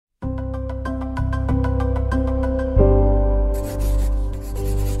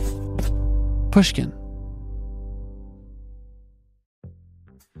Pushkin.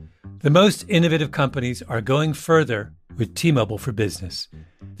 The most innovative companies are going further with T-Mobile for Business.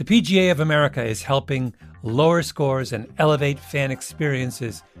 The PGA of America is helping lower scores and elevate fan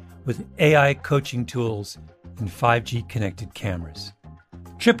experiences with AI coaching tools and 5G connected cameras.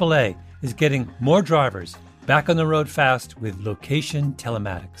 AAA is getting more drivers back on the road fast with location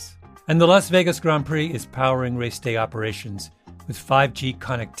telematics. And the Las Vegas Grand Prix is powering race day operations with 5G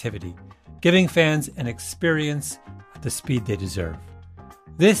connectivity, giving fans an experience at the speed they deserve.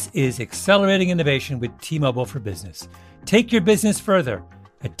 This is accelerating innovation with T-Mobile for Business. Take your business further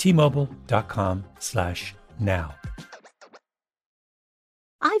at T-Mobile.com/now.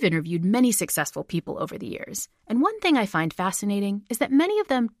 I've interviewed many successful people over the years, and one thing I find fascinating is that many of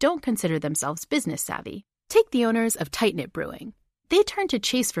them don't consider themselves business savvy. Take the owners of Tight Knit Brewing. They turned to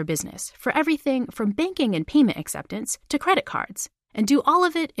Chase for Business for everything from banking and payment acceptance to credit cards, and do all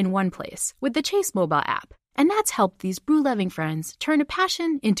of it in one place with the Chase mobile app. And that's helped these brew-loving friends turn a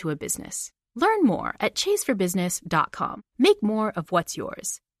passion into a business. Learn more at chaseforbusiness.com. Make more of what's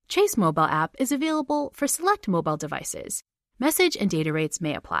yours. Chase mobile app is available for select mobile devices. Message and data rates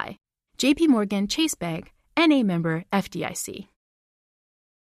may apply. J.P. Morgan Chase Bank, N.A. member FDIC.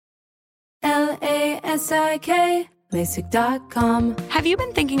 LASIK, LASIK.com. Have you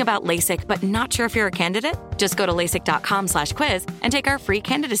been thinking about LASIK but not sure if you're a candidate? Just go to LASIK.com/quiz and take our free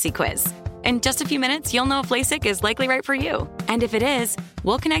candidacy quiz. In just a few minutes, you'll know if LASIK is likely right for you. And if it is,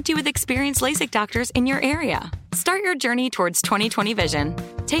 we'll connect you with experienced LASIK doctors in your area. Start your journey towards 20/20 vision.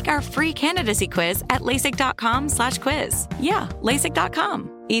 Take our free candidacy quiz at LASIK.com/quiz. Yeah,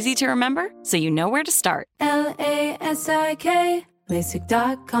 LASIK.com. Easy to remember, so you know where to start. LASIK,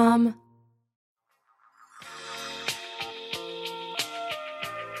 LASIK.com.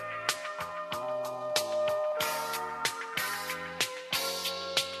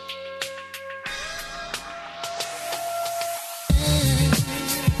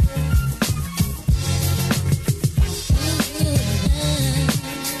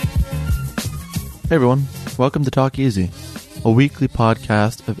 Hey everyone, welcome to Talk Easy, a weekly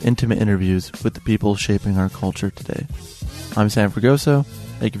podcast of intimate interviews with the people shaping our culture today. I'm Sam Fragoso,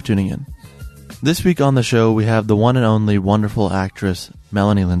 thank you for tuning in. This week on the show we have the one and only wonderful actress,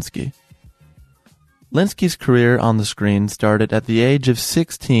 Melanie Lynskey. Lynskey's career on the screen started at the age of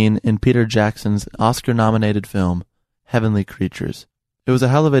 16 in Peter Jackson's Oscar-nominated film, Heavenly Creatures. It was a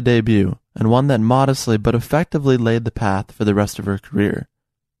hell of a debut, and one that modestly but effectively laid the path for the rest of her career.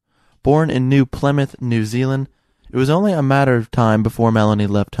 Born in New Plymouth, New Zealand, it was only a matter of time before Melanie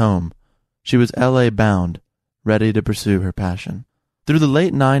left home. She was LA bound, ready to pursue her passion. Through the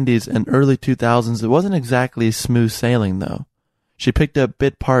late 90s and early 2000s, it wasn't exactly smooth sailing, though. She picked up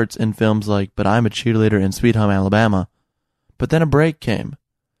bit parts in films like But I'm a Cheerleader and Sweet Home Alabama. But then a break came.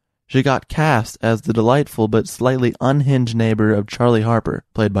 She got cast as the delightful but slightly unhinged neighbor of Charlie Harper,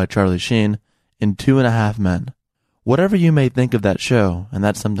 played by Charlie Sheen, in 2.5 Men. Whatever you may think of that show, and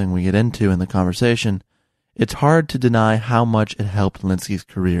that's something we get into in the conversation, it's hard to deny how much it helped Lynskey's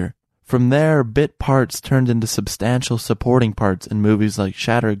career. From there, bit parts turned into substantial supporting parts in movies like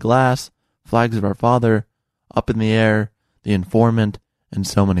Shattered Glass, Flags of Our Father, Up in the Air, The Informant, and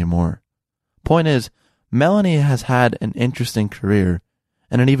so many more. Point is, Melanie has had an interesting career,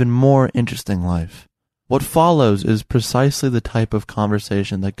 and an even more interesting life. What follows is precisely the type of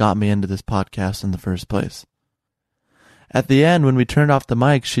conversation that got me into this podcast in the first place. At the end, when we turned off the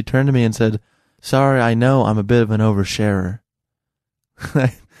mics, she turned to me and said, "Sorry, I know I'm a bit of an oversharer."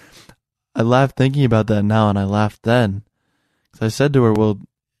 I laughed thinking about that now, and I laughed then. So I said to her, "Well,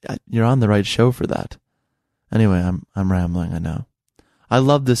 you're on the right show for that." Anyway, I'm rambling, I know. I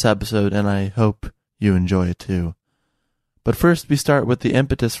love this episode, and I hope you enjoy it too. But first, we start with the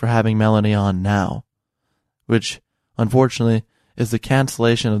impetus for having Melanie on now, which, unfortunately, is the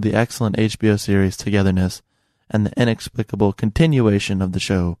cancellation of the excellent HBO series Togetherness, and the inexplicable continuation of the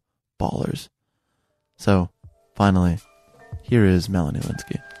show, Ballers. So, finally, here is Melanie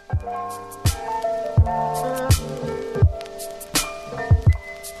Lynskey.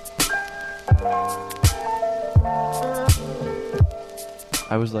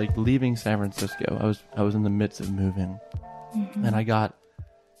 I was like leaving San Francisco. I was in the midst of moving, and I got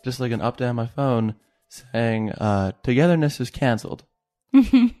just like an update on my phone saying, "Togetherness is canceled.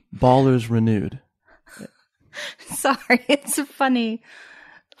 Ballers renewed." Sorry, it's a funny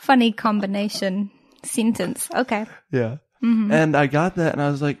combination sentence. Okay. Yeah. Mm-hmm. And I got that and I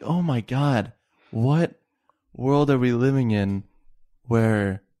was like, oh my God, what world are we living in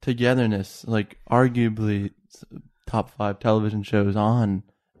where Togetherness, like arguably top 5 television shows on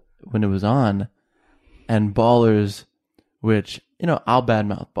when it was on, and Ballers which, I'll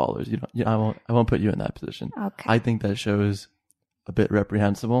badmouth Ballers. I won't put you in that position. Okay. I think that show is a bit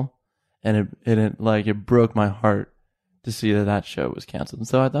reprehensible, and it broke my heart to see that show was canceled. And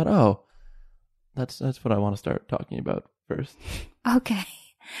so I thought, that's what I want to start talking about first. Okay.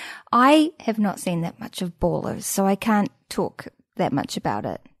 I have not seen that much of Ballers, so I can't talk that much about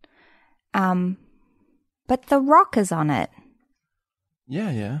it. But The Rock is on it.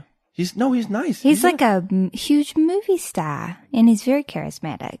 Yeah. He's nice. He's like a huge movie star, and he's very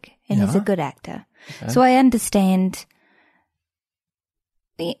charismatic, and he's a good actor. Okay. So I understand.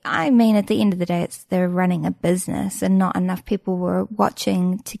 I mean, at the end of the day, they're running a business, and not enough people were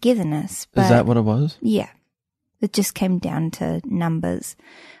watching Togetherness. But is that what it was? Yeah. It just came down to numbers.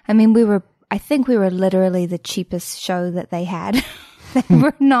 I mean, I think we were literally the cheapest show that they had. They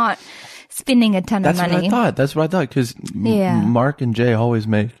were not spending a ton of money. That's what I thought. Because Mark and Jay always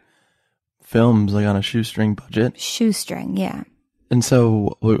make films like on a shoestring budget. Shoestring, yeah. And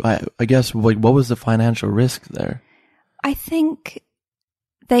so I guess what was the financial risk there? I think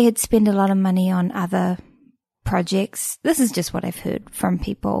they had spent a lot of money on other projects. This is just what I've heard from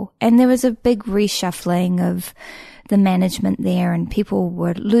people. And there was a big reshuffling of the management there, and people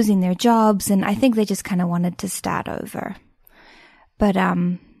were losing their jobs, and I think they just kind of wanted to start over. But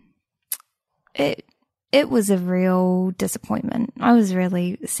it was a real disappointment. I was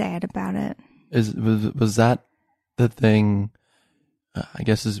really sad about it. Was that the thing? I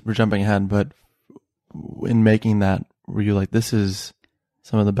guess we're jumping ahead, but in making that, were you like, this is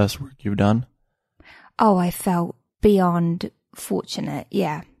some of the best work you've done? Oh, I felt beyond fortunate.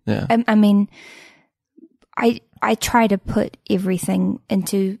 Yeah. Yeah. I mean, I try to put everything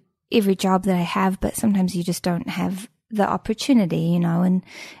into every job that I have, but sometimes you just don't have the opportunity, and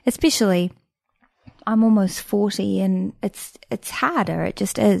especially I'm almost 40, and it's harder. It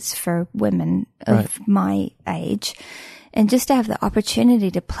just is for women of my age. And just to have the opportunity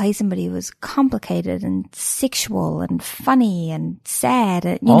to play somebody who was complicated and sexual and funny and sad,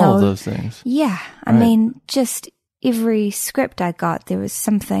 and, all of those things. Yeah. I mean, just every script I got, there was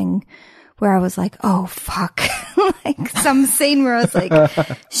something where I was like, oh, fuck. Like some scene where I was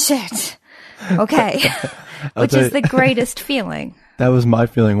like, shit. Okay. Which is the greatest feeling. That was my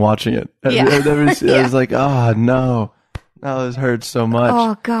feeling watching it. Yeah. I was like, oh, no. Oh, this hurts so much.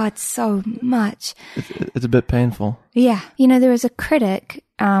 Oh, God, so much. It's a bit painful. Yeah. There was a critic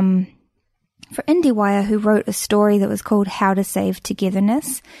for IndieWire who wrote a story that was called How to Save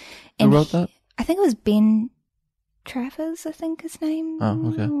Togetherness. Who wrote that? I think it was Ben Travers, I think his name. Oh,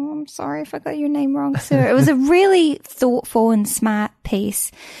 okay. I'm sorry if I got your name wrong, sir. It was a really thoughtful and smart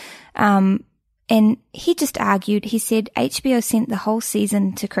piece. And he just argued, he said HBO sent the whole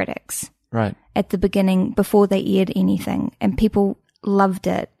season to critics. Right. At the beginning, before they aired anything, and people loved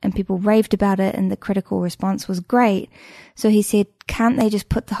it, and people raved about it, and the critical response was great. So he said, can't they just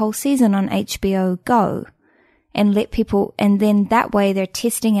put the whole season on HBO Go and let people, and then that way they're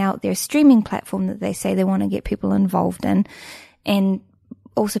testing out their streaming platform that they say they want to get people involved in, and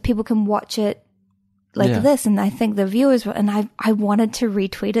also people can watch it like this. And I think the viewers were, and I wanted to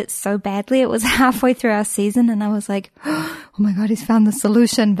retweet it so badly. It was halfway through our season, and I was like, oh my God, he's found the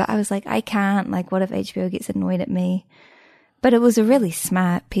solution. But I was like, I can't. Like, what if HBO gets annoyed at me? But it was a really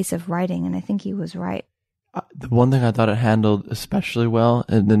smart piece of writing, and I think he was right. The one thing I thought it handled especially well,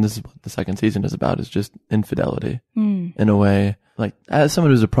 and then this is what the second season is about, is just infidelity. In a way, like, as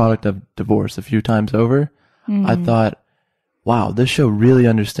someone who's a product of divorce a few times over, I thought, wow, this show really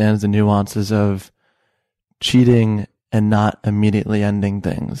understands the nuances of cheating and not immediately ending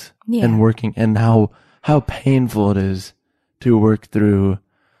things, and working, and how painful it is to work through.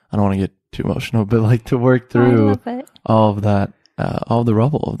 I don't want to get too emotional, but like to work through all of that, all the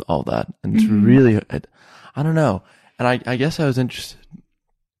rubble of all that. And it's really, I don't know. And I guess I was interested,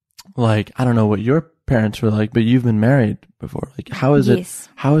 like, I don't know what your parents were like, but you've been married before. Like, how is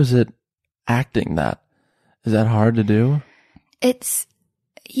it acting that? Is that hard to do?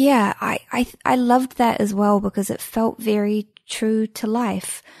 Yeah, I loved that as well, because it felt very true to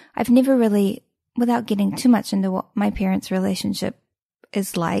life. I've never really, without getting too much into what my parents' relationship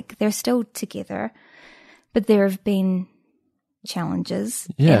is like, they're still together, but there have been challenges.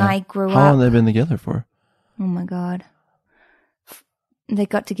 Yeah. And I grew up. How long have they been together for? Oh my God. They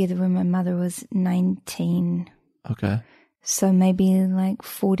got together when my mother was 19. Okay. So maybe like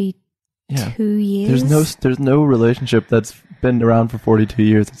 42 years. There's no relationship that's been around for 42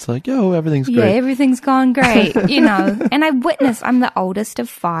 years. It's like, yo, everything's great. Yeah, everything's gone great, And I'm the oldest of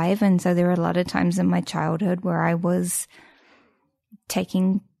 5, and so there were a lot of times in my childhood where I was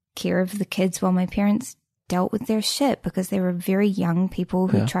taking care of the kids while my parents dealt with their shit, because they were very young people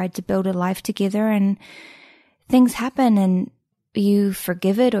who tried to build a life together, and things happen and you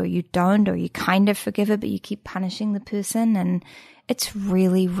forgive it or you don't, or you kind of forgive it, but you keep punishing the person, and it's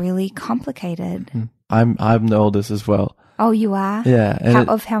really, really complicated. I'm the oldest as well. Oh, you are? Yeah. And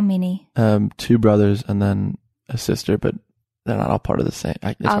Of how many? 2 brothers and then a sister, but they're not all part of the same.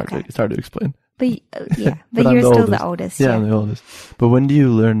 It's hard to explain. But yeah, But but I'm you're the still oldest. the oldest. Yeah, I'm the oldest. But when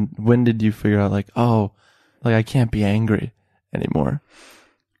did you figure out like, oh, like I can't be angry anymore?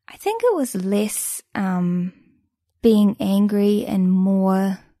 I think it was less being angry and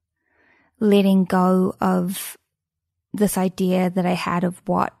more letting go of this idea that I had of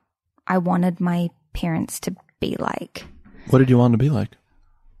what I wanted my parents to be like. What did you want to be like?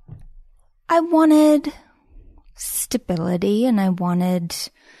 I wanted stability, and I wanted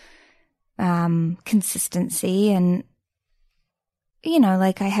consistency, and you know,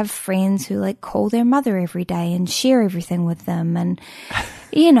 like I have friends who like call their mother every day and share everything with them, and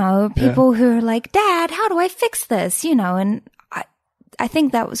you know, people who are like, Dad, how do I fix this? You know, and I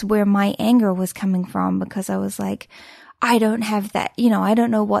think that was where my anger was coming from, because I was like, I don't have that, you know, I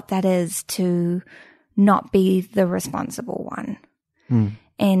don't know what that is to not be the responsible one.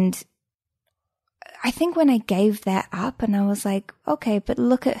 And I think when I gave that up and I was like, okay, but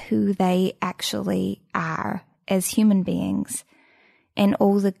look at who they actually are as human beings and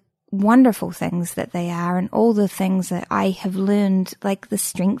all the wonderful things that they are and all the things that I have learned, like the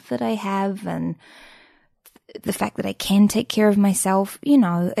strength that I have and the fact that I can take care of myself, you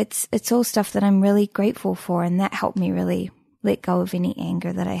know, it's all stuff that I'm really grateful for. And that helped me really let go of any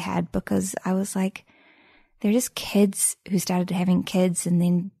anger that I had, because I was like, they're just kids who started having kids and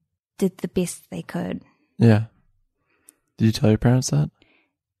then did the best they could. Yeah. Did you tell your parents that?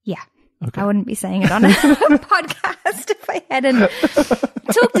 Yeah. Okay. I wouldn't be saying it on a podcast if I hadn't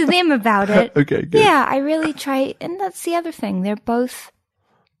talked to them about it. Okay, good. Yeah, I really try. And that's the other thing. They're both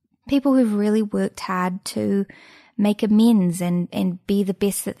people who've really worked hard to make amends and be the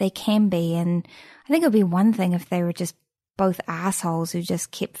best that they can be. And I think it would be one thing if they were just both assholes who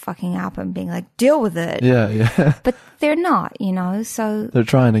just kept fucking up and being like, deal with it. Yeah. But they're not, you know, so. They're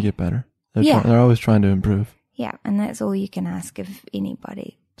trying to get better. They're always trying to improve. Yeah, and that's all you can ask of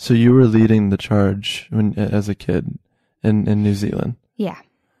anybody. So you were leading the charge as a kid in New Zealand. Yeah.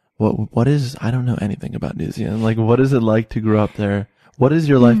 What is, I don't know anything about New Zealand. Like, what is it like to grow up there? What is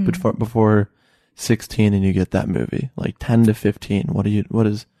your life before 16 and you get that movie? Like 10 to 15, what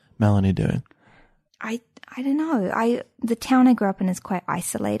is Melanie doing? I don't know. The town I grew up in is quite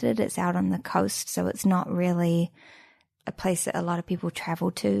isolated. It's out on the coast, so it's not really a place that a lot of people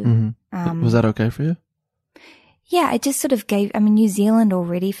travel to. Mm-hmm. Was that okay for you? Yeah, it just sort of New Zealand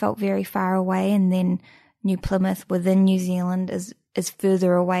already felt very far away, and then New Plymouth within New Zealand is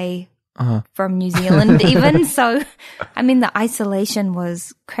further away from New Zealand even. So, I mean, the isolation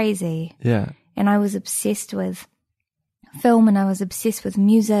was crazy. Yeah. And I was obsessed with film, and I was obsessed with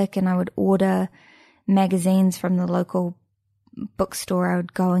music, and I would order magazines from the local bookstore. I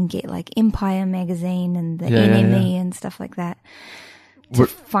would go and get like Empire magazine and the NME and stuff like that to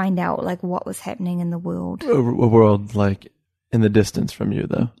find out like what was happening in the world. A world like in the distance from you,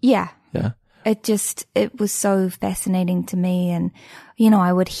 though. Yeah. Yeah. It was so fascinating to me. And, you know,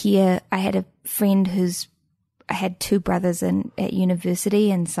 I had a friend I had 2 brothers at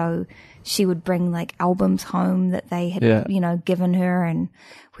university, and so she would bring like albums home that they had, you know, given her, and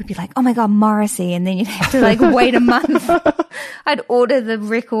we'd be like, oh my God, Morrissey. And then you'd have to like wait a month. I'd order the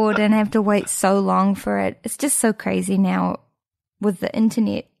record and have to wait so long for it. It's just so crazy now with the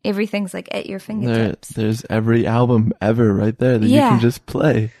internet. Everything's like at your fingertips. There's every album ever right there that you can just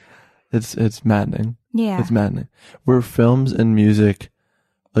play. It's maddening. Yeah. It's maddening. Were films and music,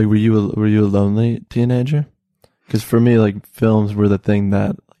 like, were you a lonely teenager? Because for me, like, films were the thing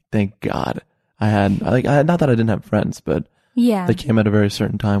that, thank God, I had not that I didn't have friends, but they came at a very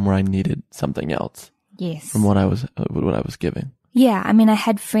certain time where I needed something else. Yes. From what I was giving. Yeah. I mean, I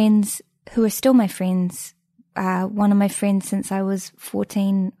had friends who are still my friends. One of my friends since I was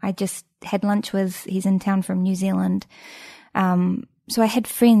 14, I just had lunch with. He's in town from New Zealand. So I had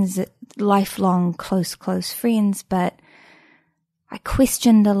friends, lifelong, close friends, but I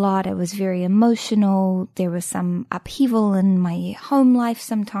questioned a lot. I was very emotional. There was some upheaval in my home life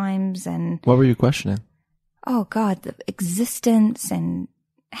sometimes. And what were you questioning? Oh God, the existence and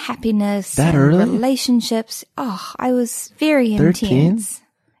happiness that and early? Relationships. Oh, I was very 13? intense.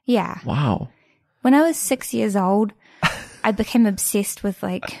 Yeah. Wow. When I was 6 years old, I became obsessed with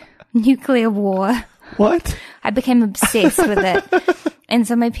like nuclear war. What? I became obsessed with it. And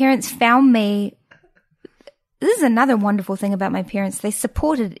so my parents found me this is another wonderful thing about my parents. They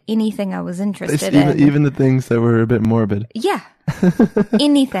supported anything I was interested in. Even the things that were a bit morbid. Yeah.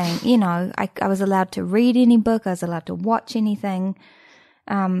 Anything, you know, I was allowed to read any book. I was allowed to watch anything.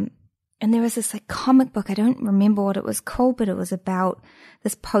 And there was this like comic book. I don't remember what it was called, but it was about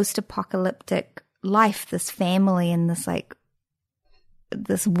this post-apocalyptic life, this family in this like,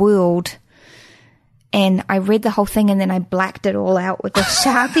 this world. And I read the whole thing and then I blacked it all out with a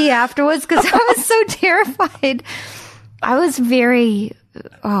Sharpie afterwards because I was so terrified. I was very,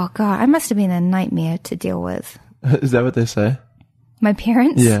 oh God, I must have been a nightmare to deal with. Is that what they say? My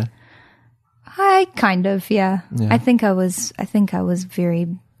parents? Yeah. I kind of, yeah. I think I was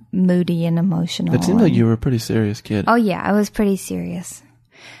very moody and emotional. It seemed like you were a pretty serious kid. Oh yeah, I was pretty serious.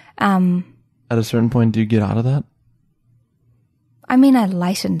 At a certain point, do you get out of that? I mean, I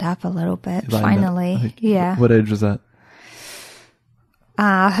lightened up a little bit, finally. Like, yeah. What age was that?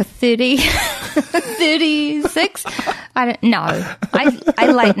 30, 36. I don't know. I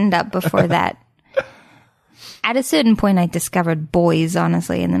lightened up before that. At a certain point, I discovered boys,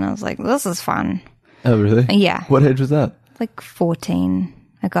 honestly, and then I was like, this is fun. Oh, really? Yeah. What age was that? Like 14.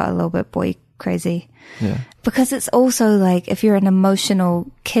 I got a little bit boy crazy. Yeah. Because it's also like, if you're an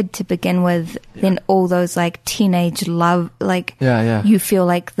emotional kid to begin with, then all those like teenage love, like you feel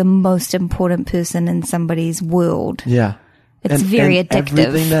like the most important person in somebody's world. Yeah. It's very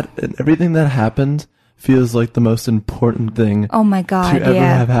addictive. Everything that happened feels like the most important thing oh my God, to ever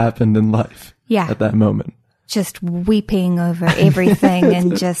have happened in life. Yeah. At that moment. Just weeping over everything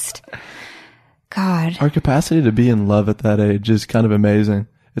and just, God. Our capacity to be in love at that age is kind of amazing.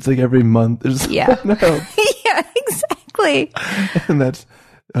 It's like every month there's yeah. no. Yeah, exactly. And that's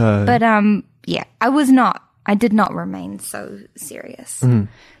but yeah, I did not remain so serious. Mm-hmm.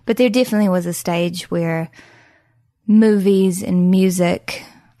 But there definitely was a stage where movies and music,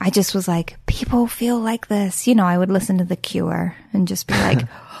 I just was like, people feel like this. You know, I would listen to The Cure and just be like,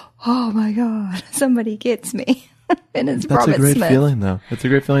 oh my God, somebody gets me. And it's That's Robert a great Smith. feeling though. It's a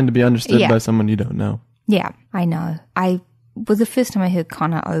great feeling to be understood by someone you don't know. Yeah, I know. Well, the first time I heard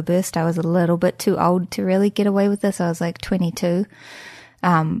Conor Oberst, I was a little bit too old to really get away with this. I was like 22.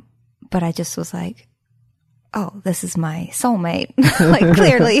 But I just was like, oh, this is my soulmate. Like,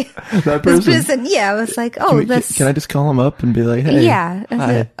 clearly. That this person, yeah, I was like, oh, Can I just call him up and be like, hey. Yeah.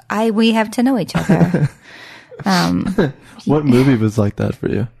 Hi. We have to know each other. What movie was like that for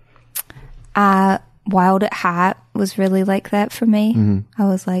you? Wild at Heart was really like that for me. Mm-hmm. I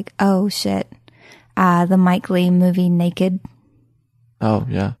was like, oh, shit. The Mike Leigh movie Naked. Oh,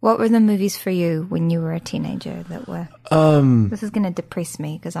 yeah. What were the movies for you when you were a teenager that were... This is going to depress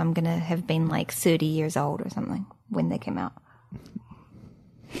me because I'm going to have been like 30 years old or something when they came out.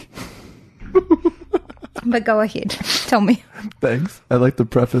 But go ahead. Tell me. Thanks. I like the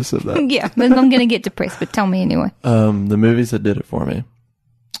preface of that. Yeah, but I'm going to get depressed, but tell me anyway. The movies that did it for me.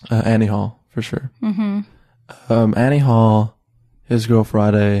 Annie Hall, for sure. Mm-hmm. Annie Hall, His Girl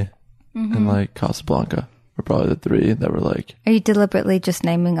Friday, and like Casablanca were probably the three that were like... Are you deliberately just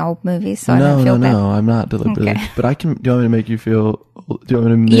naming old movies so I don't feel bad? No, I'm not deliberately. Okay. But I can... Do you want me to make you feel... Do you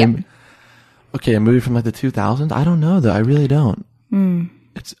want me to name... Yeah. Okay, a movie from like the 2000s? I don't know though. I really don't.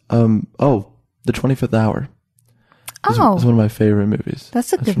 It's... The 25th Hour. It's one of my favorite movies.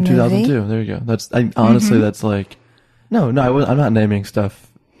 That's a good from movie. 2002. There you go. Honestly, that's like... No, I'm not naming stuff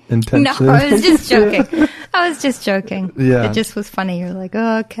intentionally. No, I was just joking. Yeah. It just was funny. You're like,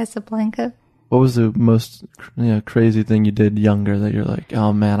 oh, Casablanca. What was the most crazy thing you did younger that you're like,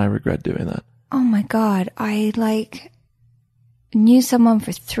 oh man, I regret doing that? Oh my God. I like knew someone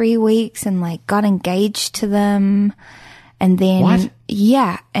for 3 weeks and like got engaged to them. And then... What?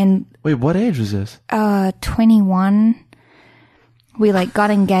 Yeah. And... Wait, what age was this? 21. We like got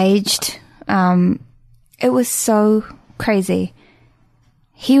engaged. It was so crazy.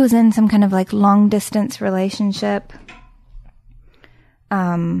 He was in some kind of like long distance relationship.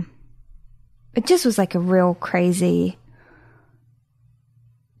 It just was like a real crazy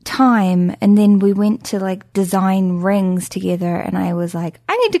time. And then we went to like design rings together and I was like,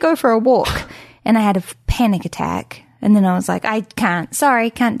 I need to go for a walk. And I had a panic attack. And then I was like,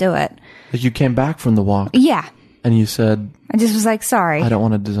 can't do it. Like you came back from the walk. Yeah. And you said... I just was like, sorry. I don't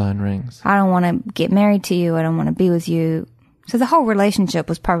want to design rings. I don't want to get married to you. I don't want to be with you. So the whole relationship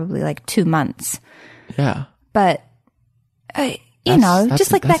was probably like 2 months. Yeah. But,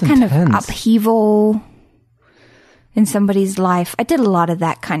 just like that kind of upheaval in somebody's life. I did a lot of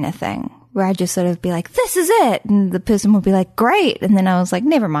that kind of thing where I just sort of be like, this is it. And the person would be like, great. And then I was like,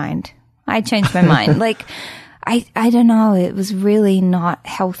 never mind. I changed my mind. Like, I don't know. It was really not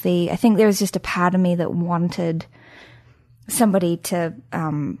healthy. I think there was just a part of me that wanted somebody to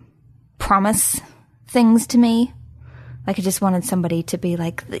promise things to me. Like, I just wanted somebody to be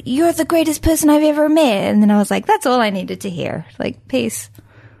like, you're the greatest person I've ever met. And then I was like, that's all I needed to hear. Like, peace.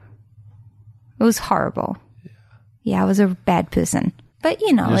 It was horrible. Yeah, I was a bad person. But,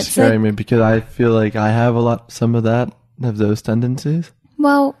 you know, You're it's scaring like, me because I feel like I have some of those tendencies.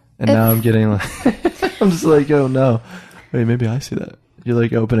 well, And now I'm getting like, I'm just like, oh no. Wait, maybe I see that. You're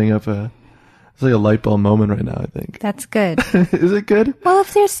like opening up it's like a light bulb moment right now, I think. that's good. Is it good? Well,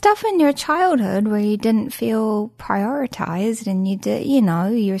 if there's stuff in your childhood where you didn't feel prioritized and you did, you know,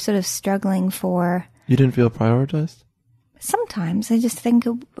 you're sort of struggling for, You didn't feel prioritized? sometimes I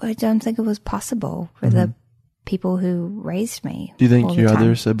don't think it was possible for the people who raised me. Do you think all the your time.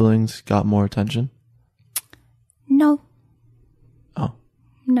 other siblings got more attention? No, Oh,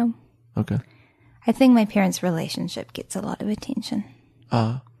 no. okay. I think my parents' relationship gets a lot of attention.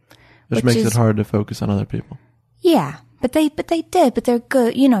 Which Which makes is- it hard to focus on other people. Yeah, but they're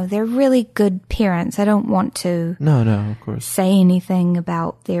good. You know, they're really good parents. I don't want to No, of course. say anything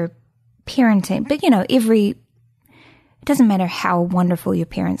about their parenting, but you know, it doesn't matter how wonderful your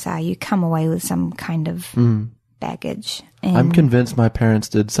parents are, you come away with some kind of baggage. And I'm convinced my parents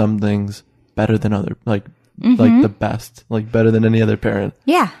did some things better than other, like the best, like better than any other parent.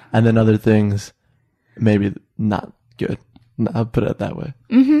 yeah, And then other things, maybe not good. I'll put it that way.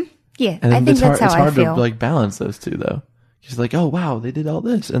 yeah. And I think that's how it's I hard feel. to like balance those two though. She's like, oh wow, they did all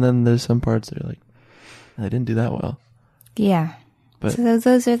this. And then there's some parts that are like, they didn't do that well. Yeah. But- So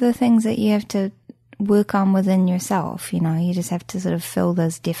those are the things that you have to work on within yourself. You know, you just have to sort of fill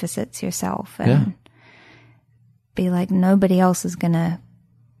those deficits yourself and be like, nobody else is going to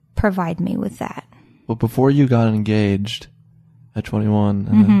provide me with that. Well, before you got engaged at 21,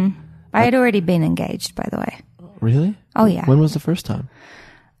 and then, I had already been engaged, by the way. really? Oh, yeah. When was the first time?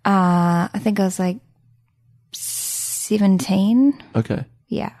 I think I was like 17. Okay.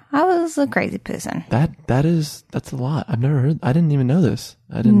 Yeah. I was a crazy person. That's a lot. I've never heard. I didn't even know this.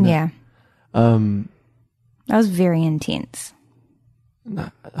 I didn't. Yeah. Know. I was very intense.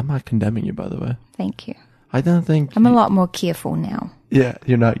 I'm not condemning you, by the way. Thank you. I don't think I'm a lot more careful now. Yeah,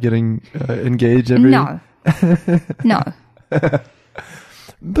 you're not getting engaged every. No. No.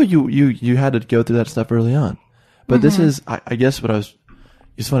 But you had to go through that stuff early on. But this is, I guess, what I was.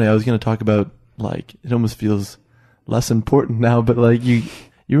 It's funny. I was going to talk about, like, it almost feels less important now, but like you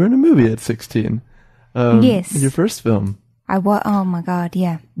were in a movie at 16. Yes. Your first film. Oh my God.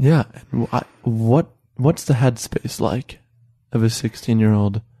 Yeah. Yeah. What's the headspace like of a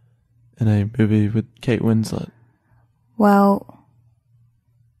 16-year-old in a movie with Kate Winslet? Well,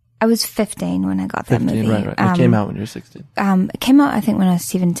 I was 15 when I got that 15, movie. right. It came out when you were 16. It came out, I think, when I was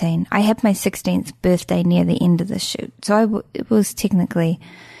 17. I had my 16th birthday near the end of the shoot. So it was technically,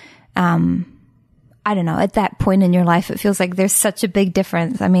 I don't know, at that point in your life, it feels like there's such a big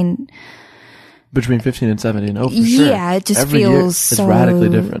difference. I mean, Between 15 and 17. Oh, for sure. yeah, it just Every year, feels it's so radically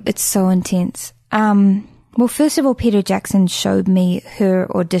different. It's so intense. Well, first of all, Peter Jackson showed me her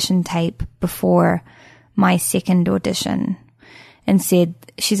audition tape before my second audition and said,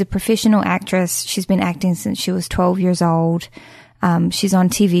 she's a professional actress. She's been acting since she was 12 years old. She's on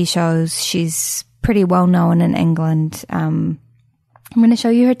TV shows. She's pretty well known in England. I'm going to show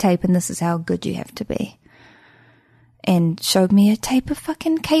you her tape, and this is how good you have to be. And showed me a tape of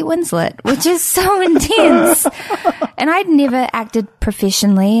fucking Kate Winslet, which is so intense. And I'd never acted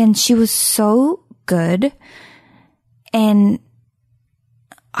professionally, and she was so good. And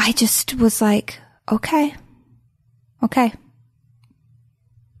I just was like, okay.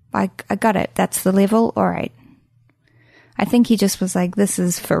 I got it. That's the level. All right. I think he just was like, this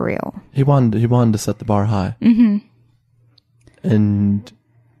is for real. He wanted to set the bar high. Mm-hmm. And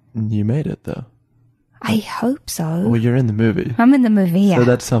you made it, though. I hope so. Well, you're in the movie. I'm in the movie, yeah. So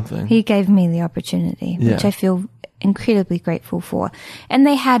that's something. He gave me the opportunity, which Yeah. I feel incredibly grateful for. And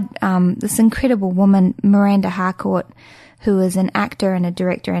they had this incredible woman, Miranda Harcourt, who is an actor and a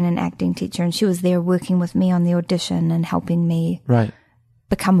director and an acting teacher, and she was there working with me on the audition and helping me Right.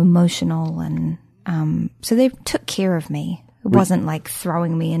 become emotional. And so they took care of me. It wasn't like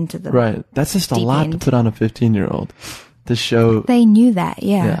throwing me into the Right. That's just a deep lot end. to put on a 15-year-old to show. They knew that,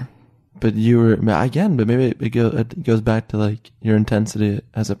 Yeah. But you were, again, but maybe it goes back to like your intensity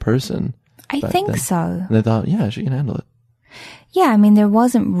as a person. I back think then. so. And they thought, yeah, she can handle it. Yeah, I mean, there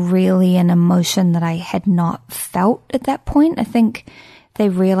wasn't really an emotion that I had not felt at that point. I think they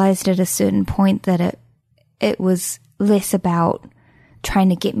realized at a certain point that it was less about trying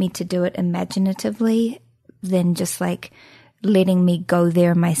to get me to do it imaginatively than just like letting me go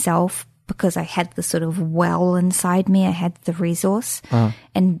there myself, because I had the sort of well inside me. I had the resource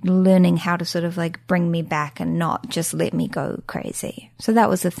and learning how to sort of like bring me back and not just let me go crazy. So that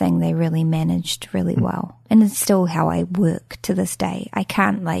was the thing they really managed really well. And it's still how I work to this day. I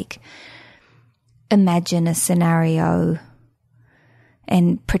can't like imagine a scenario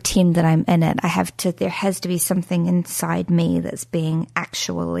and pretend that I'm in it. There has to be something inside me that's being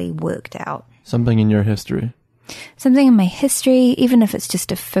actually worked out. Something in your history. Something in my history, even if it's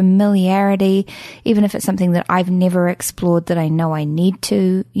just a familiarity, even if it's something that I've never explored that I know I need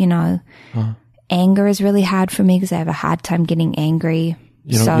to, you know. Anger is really hard for me because I have a hard time getting angry.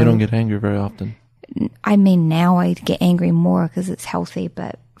 You don't get angry very often. I mean, now I get angry more because it's healthy,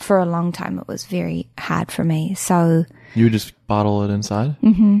 but for a long time it was very hard for me. So you would just bottle it inside?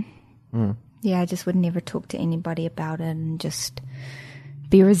 yeah, I just would never talk to anybody about it and just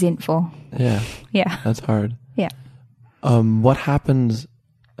be resentful. Yeah. Yeah. That's hard. Yeah. What happens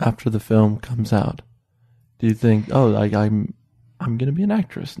after the film comes out? Do you think, like I'm going to be an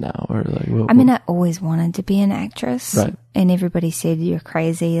actress now, or like? I mean, I always wanted to be an actress, right? And everybody said you're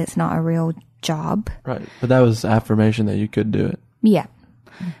crazy. It's not a real job, right? But that was affirmation that you could do it. Yeah,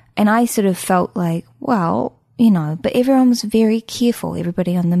 and I sort of felt like, well, you know, but everyone was very careful.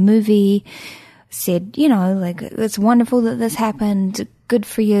 Everybody on the movie said, you know, like it's wonderful that this happened, good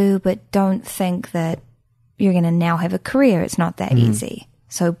for you, but don't think that you're going to now have a career. It's not that easy.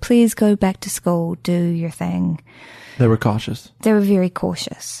 So please go back to school, do your thing. They were cautious. They were very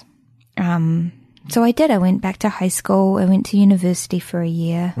cautious. So I did. I went back to high school. I went to university for a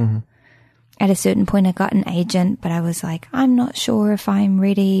year. At a certain point, I got an agent, but I was like, I'm not sure if I'm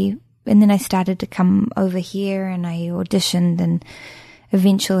ready. And then I started to come over here and I auditioned, and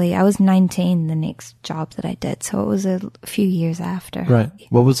eventually I was 19 the next job that I did. So it was a few years after. Right.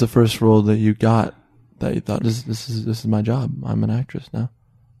 What was the first role that you got that you thought, this is my job? I'm an actress now.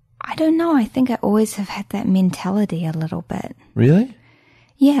 I don't know. I think I always have had that mentality a little bit. Really?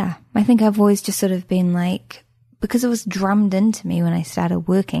 Yeah. I think I've always just sort of been like, because it was drummed into me when I started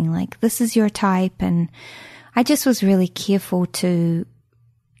working, like, this is your type. And I just was really careful to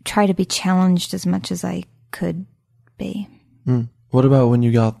try to be challenged as much as I could be. What about when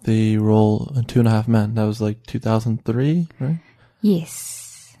you got the role in 2.5 Men? That was like 2003, right?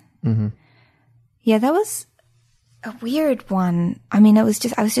 Yes. Yeah, that was a weird one. I mean, I was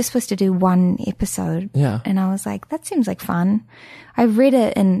just supposed to do one episode. Yeah. And I was like, that seems like fun. I read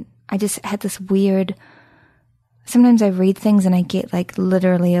it and I just had this weird, sometimes I read things and I get like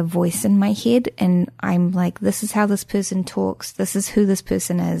literally a voice in my head and I'm like, this is how this person talks. This is who this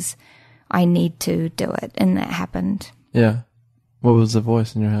person is. I need to do it. And that happened. Yeah. What was the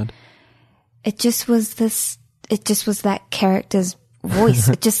voice in your head? It just was that character's voice.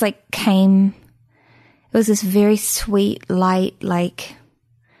 It just like came. It was this very sweet, light, like,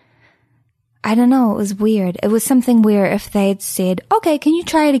 I don't know, it was weird. It was something where if they had said, okay, can you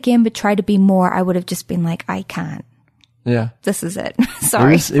try it again, but try to be more, I would have just been like, I can't. Yeah. This is it.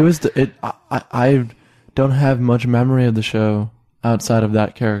 Sorry. I don't have much memory of the show outside of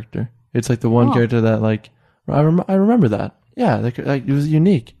that character. It's like the one character that like, I remember that. Yeah, like it was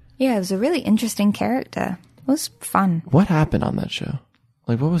unique. Yeah, it was a really interesting character. It was fun. What happened on that show?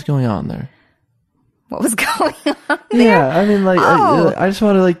 Like, what was going on there? What was going on there? Yeah, I mean, like, I just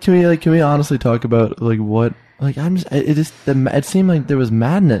want to, like, can we honestly talk about, like, what, like, it seemed like there was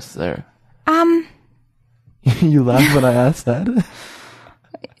madness there. You laughed when I asked that?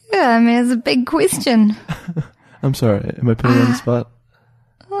 Yeah, I mean, it's a big question. I'm sorry, am I putting you on the spot?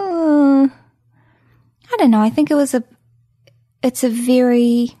 I don't know, I think it's a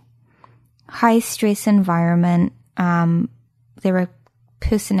very high stress environment. There are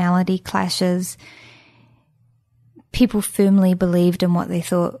personality clashes. People firmly believed in what they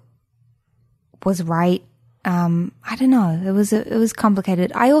thought was right. I don't know. It was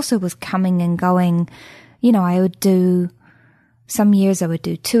complicated. I also was coming and going. You know, some years I would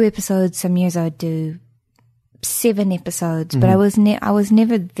do 2 episodes, some years I would do 7 episodes, but I was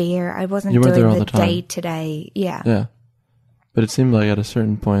never there. I wasn't doing the day to day. Yeah. Yeah. But it seemed like at a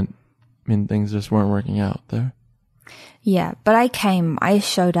certain point, I mean, things just weren't working out there. Yeah, but I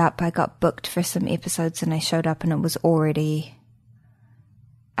showed up, I got booked for some episodes and I showed up and it was already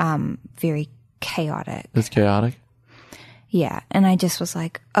very chaotic. It's chaotic? Yeah, and I just was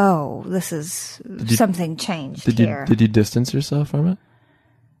like, oh, this is, something changed here. Did you distance yourself from it?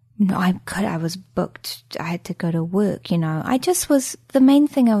 No, I was booked. I had to go to work, you know. The main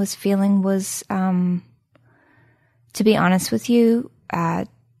thing I was feeling was, to be honest with you,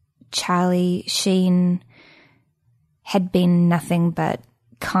 Charlie Sheen had been nothing but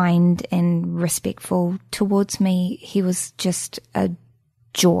kind and respectful towards me. He was just a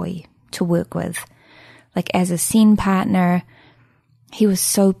joy to work with. Like as a scene partner, he was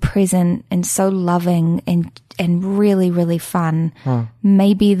so present and so loving and really, really fun.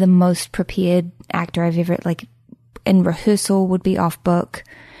 Maybe the most prepared actor I've ever, like in rehearsal would be off book.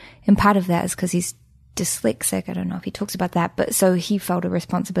 And part of that is because he's dyslexic. I don't know if he talks about that, but so he felt a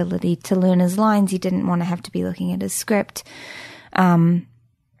responsibility to learn his lines. He didn't want to have to be looking at his script. But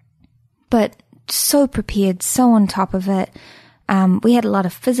so prepared, so on top of it. We had a lot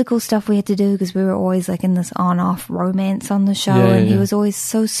of physical stuff we had to do because we were always like in this on-off romance on the show, and he was always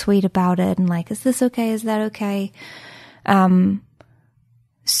so sweet about it and like, is this okay? Is that okay?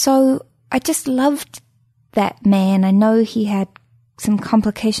 So I just loved that man. I know he had some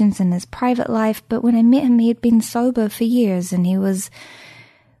complications in his private life, but when I met him, he had been sober for years and he was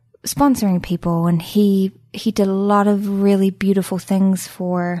sponsoring people, and he did a lot of really beautiful things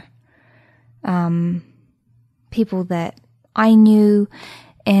for people that I knew,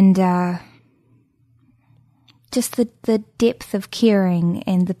 and just the depth of caring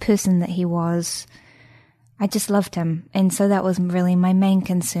and the person that he was, I just loved him. And so that was really my main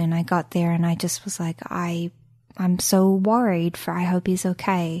concern. I got there and I just was like, I'm so worried I hope he's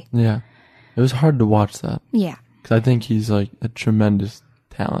okay. Yeah. It was hard to watch that. Yeah. Because I think he's like a tremendous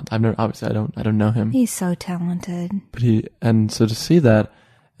talent. I don't know him. He's so talented. But so to see that,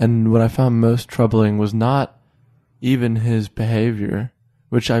 and what I found most troubling was not even his behavior,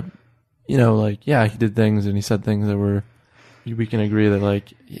 which he did things and he said things that we can agree that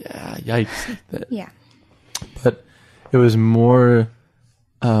like, yeah, yikes. Yeah. But it was more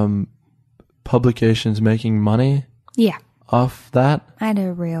publications making money off that. I had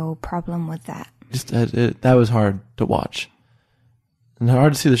a real problem with that. That was hard to watch. And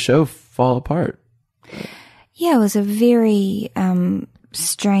hard to see the show fall apart. Yeah, it was a very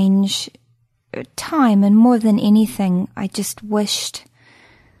strange time, and more than anything, I just wished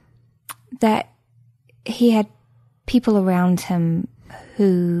that he had people around him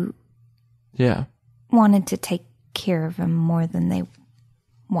who wanted to take care of him more than they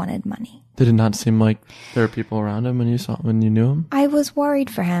wanted money. Did it not seem like there were people around him when you knew him? I was worried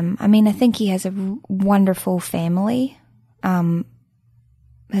for him. I mean, I think he has a wonderful family.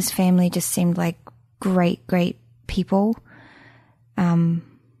 His family just seemed like great people.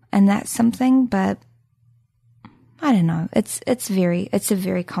 And that's something, but I don't know. It's a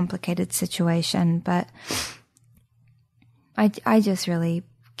very complicated situation, but I just really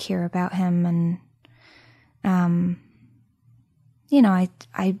care about him, and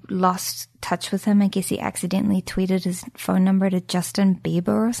I lost touch with him. I guess he accidentally tweeted his phone number to Justin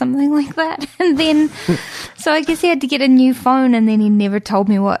Bieber or something like that. And then, so I guess he had to get a new phone, and then he never told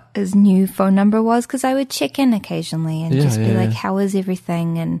me what his new phone number was, because I would check in occasionally and just be like, how is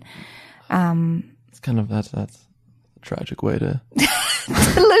everything? And, it's kind of, that's a tragic way to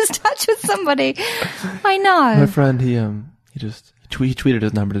lose touch with somebody. I know. My friend, he tweeted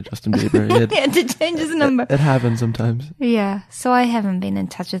his number to Justin Bieber. He had to change his number. It happens sometimes. Yeah. So I haven't been in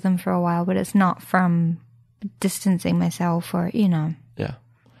touch with him for a while, but it's not from distancing myself or, Yeah.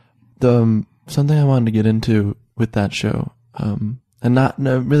 Something I wanted to get into with that show, and not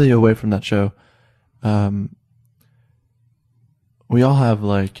really away from that show, we all have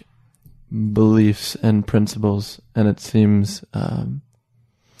like beliefs and principles, and it seems, I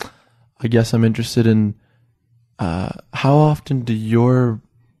guess I'm interested in how often do your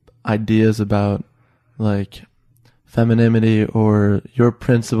ideas about like femininity or your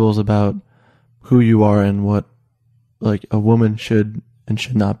principles about who you are and what like a woman should and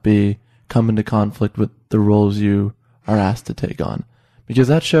should not be come into conflict with the roles you are asked to take on? Because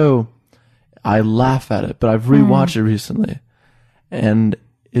that show, I laugh at it, but I've rewatched it recently, and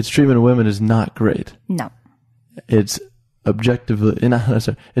its treatment of women is not great. No. It's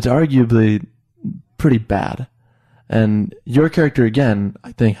it's arguably pretty bad. And your character, again,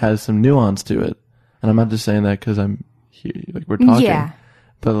 I think has some nuance to it. And I'm not just saying that because I'm here, like we're talking. Yeah.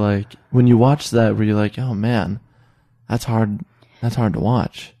 But like when you watch that, where you're like, oh man, that's hard to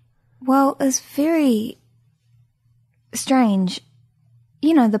watch. Well, it's very strange.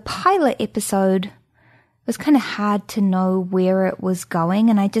 The pilot episode was kind of hard to know where it was going,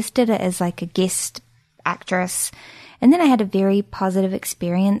 and I just did it as like a guest actress. And then I had a very positive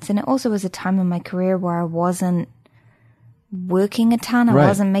experience, and it also was a time in my career where I wasn't working a ton. I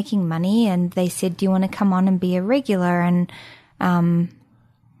wasn't making money, and they said, do you want to come on and be a regular? And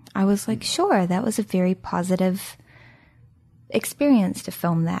I was like, sure. That was a very positive experience to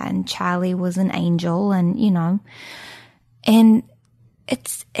film that, and Charlie was an angel, and and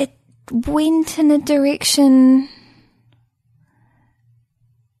it went in a direction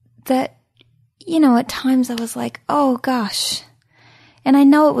that at times I was like, oh gosh, And I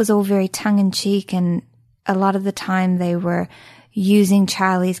know it was all very tongue-in-cheek, and a lot of the time they were using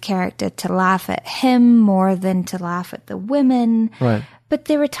Charlie's character to laugh at him more than to laugh at the women. Right. But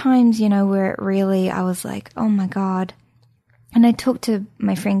there were times, you know, where it really, I was like, oh my God. And I talked to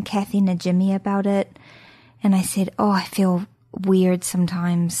my friend Kathy Najimy about it, and I said, oh, I feel weird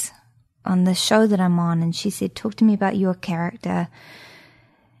sometimes on the show that I'm on. And she said, talk to me about your character.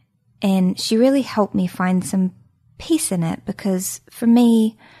 And she really helped me find some peace in it, because for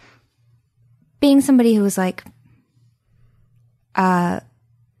me, being somebody who was like a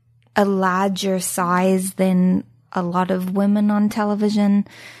larger size than a lot of women on television,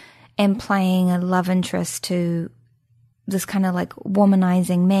 and playing a love interest to this kind of like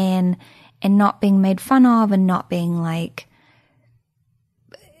womanizing man, and not being made fun of, and not being like,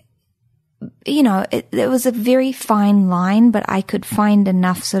 you know, it was a very fine line, but I could find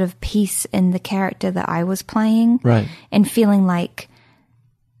enough sort of peace in the character that I was playing. Right. And feeling like,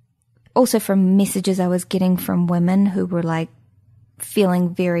 also from messages I was getting from women who were like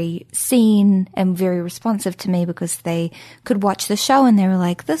feeling very seen and very responsive to me, because they could watch the show and they were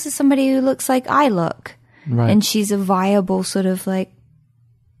like, this is somebody who looks like I look. Right. And she's a viable sort of like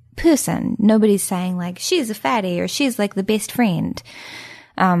person. Nobody's saying like, she's a fatty or she's like the best friend.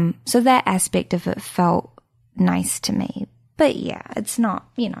 So that aspect of it felt nice to me. But yeah, it's not,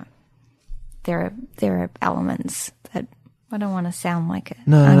 you know, there are elements that I don't want to sound like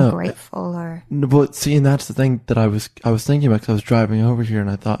ungrateful or. No, but see, and that's the thing that I was thinking about, because I was driving over here and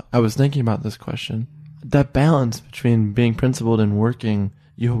I was thinking about this question. That balance between being principled and working,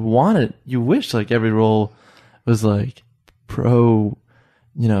 you wish like every role was like pro,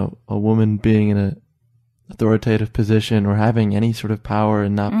 you know, a woman being in a authoritative position or having any sort of power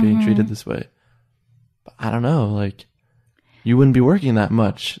and not being treated this way. But I don't know, like you wouldn't be working that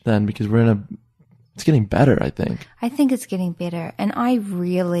much then, because it's getting better, I think. I think it's getting better, and I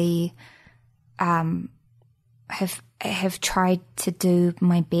really have tried to do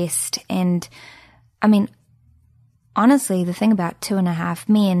my best. And I mean, honestly, the thing about 2.5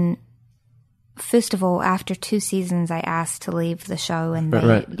 Men, first of all, after 2 seasons, I asked to leave the show, and they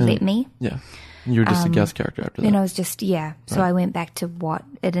let me. Yeah. You were just a guest character after that. And I was just, yeah. So Right. I went back to what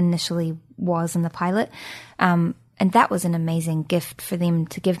it initially was in the pilot. And that was an amazing gift for them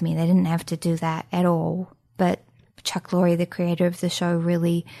to give me. They didn't have to do that at all. But Chuck Lorre, the creator of the show,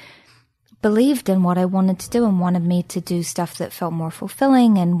 really believed in what I wanted to do and wanted me to do stuff that felt more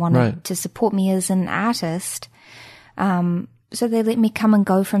fulfilling, and wanted Right. to support me as an artist. So they let me come and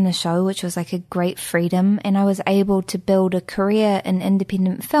go from the show, which was like a great freedom. And I was able to build a career in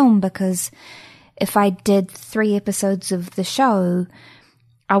independent film, because if I did 3 episodes of the show,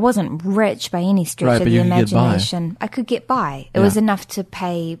 I wasn't rich by any stretch Right, of but the you could get by. imagination. I could get by. It was enough to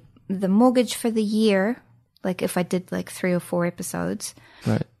pay the mortgage for the year, like if I did like 3 or 4 episodes.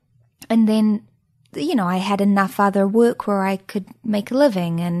 Right. And then, you know, I had enough other work where I could make a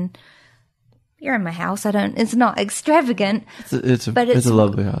living. And you're in my house. It's not extravagant. It's But a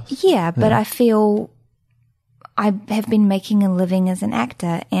lovely house. Yeah, but I feel I have been making a living as an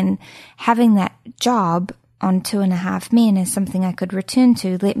actor, and having that job on 2.5 Men is something I could return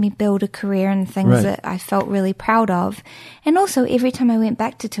to, let me build a career in things Right. that I felt really proud of. And also, every time I went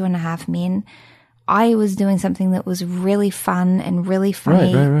back to 2.5 Men, I was doing something that was really fun and really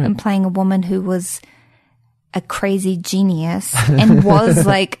funny, Right. and playing a woman who was a crazy genius and was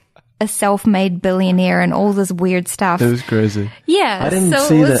like a self-made billionaire and all this weird stuff. It was crazy. Yeah, I didn't so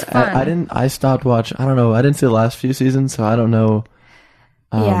see it was that. fun. I stopped watching. I don't know. I didn't see the last few seasons, so I don't know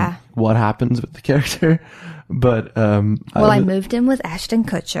what happens with the character. But I moved in with Ashton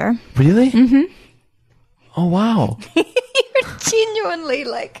Kutcher. really? Mm-hmm. Oh wow! You're genuinely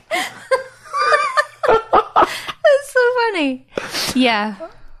like, that's so funny. Yeah,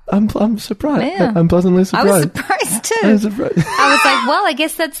 I'm surprised. Yeah. I'm pleasantly I was surprised. surprised too. I'm surprised. I was like, well, I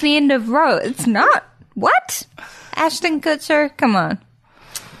guess that's the end of Row. It's not. What? Ashton Kutcher? Come on.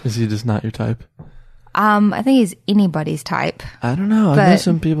 Is he just not your type? I think he's anybody's type. I don't know. I know But-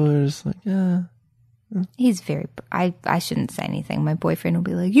 some people are just like, yeah. He's very. I shouldn't say anything. My boyfriend will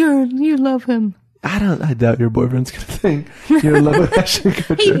be like, you love him. I doubt your boyfriend's gonna think you're in love with Ashton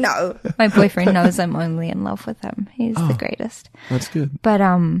Kutcher. He know. My boyfriend knows I'm only in love with him. He's the greatest. That's good. But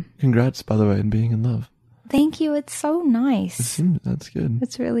Congrats, by the way, on being in love. thank you. It's so nice. That's good.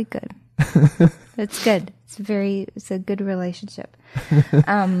 It's really good. It's good. It's a good relationship.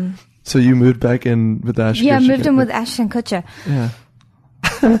 So you moved back in with Ashton. Yeah, I Kutcher. moved in with Ashton Kutcher. Yeah.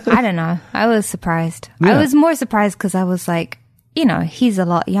 I don't know. I was surprised. Yeah. I was more surprised because I was like, you know, he's a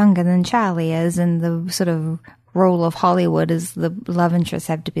lot younger than Charlie is, and the sort of rule of Hollywood is the love interests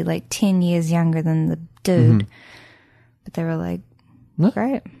have to be like 10 years younger than the dude. But they were like, No.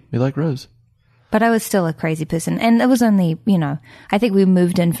 Great. We like Rose. But I was still a crazy person. And it was only, I think we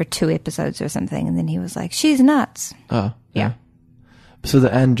moved in for 2 episodes or something. And then he was like, she's nuts. Oh, Yeah. So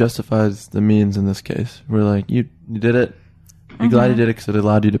the end justifies the means in this case. We're like, you did it. You're glad you did it because it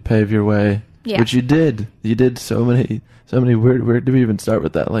allowed you to pave your way. Yeah. Which you did. You did so many weird. Where do we even start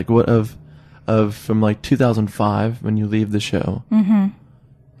with that? Like, what of from like 2005 when you leave the show,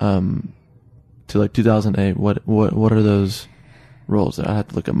 to like 2008. What are those roles? I have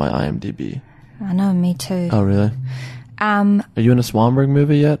to look at my IMDb. I know, me too. Oh, really? Are you in a Swanberg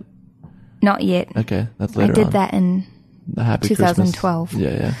movie yet? Not yet. Okay, that's later I did on. that in The Happy 2012.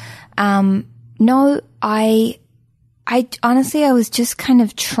 Christmas. Yeah. No, I honestly, I was just kind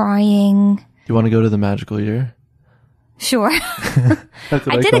of trying. You want to go to the magical year? Sure. That's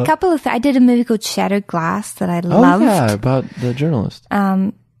what I did call a it. couple of I did a movie called Shattered Glass that I Oh loved. yeah, about the journalist.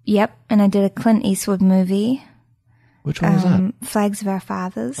 Yep. And I did a Clint Eastwood movie, Which one was that? Flags of Our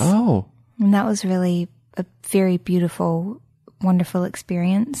Fathers. Oh, And that was really a very beautiful, wonderful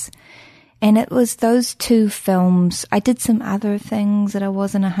experience. And it was those 2 films. I did some other things that I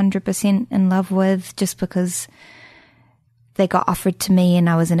wasn't 100% in love with just because they got offered to me and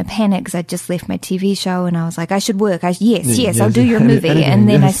I was in a panic because I just left my TV show and I was like, I should work. Yes, I'll do your movie. Anything, and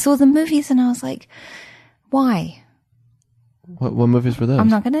then I yes. saw the movies and I was like, why? what movies were those? I'm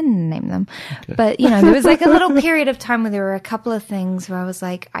not going to name them. But, there was like a little period of time where there were a couple of things where I was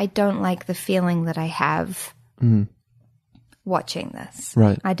like, I don't like the feeling that I have watching this.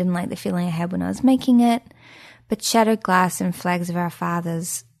 Right. I didn't like the feeling I had when I was making it. But Shattered Glass and Flags of Our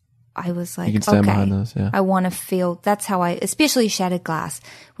Fathers, I was like, You can stand okay, behind those, yeah. I want to feel, that's how especially Shattered Glass.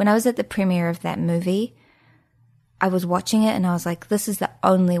 When I was at the premiere of that movie, I was watching it and I was like, this is the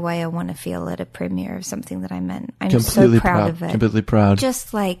only way I want to feel at a premiere of something that I'm in. I'm Completely so proud of it. Completely proud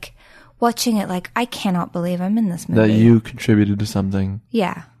Just like watching it, like, I cannot believe I'm in this movie. that you contributed to something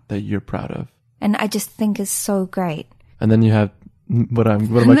Yeah. that you're proud of. And I just think is so great. And then you have what am I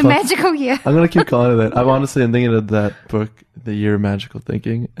The calling? magical year. I'm gonna keep calling it that. I'm thinking of that book, The Year of Magical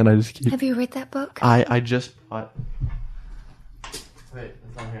Thinking, and I just keep. Have you read that book? I just bought. Wait,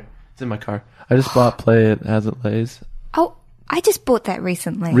 it's not here. It's in my car. I just bought Play It As It Lays. Oh, I just bought that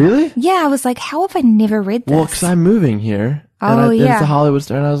recently. Really? Yeah, I was like, how have I never read this? Well, because I'm moving here. and Oh, yeah. It's a Hollywood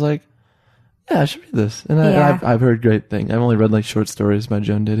star, and I was like, yeah, I should read this. And Yeah. I've heard great things. I've only read like short stories by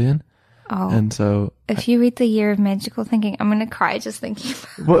Joan Didion. Oh, And so, if you read The Year of Magical Thinking, I'm going to cry just thinking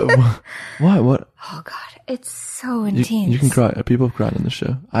about it. what? Oh, God. It's so You, intense. you can cry. People have cried on the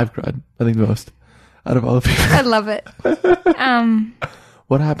show. I've cried. I think the most out of all the people. I love it.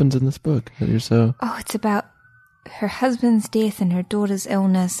 What happens in this book that you're so? Oh, it's about her husband's death and her daughter's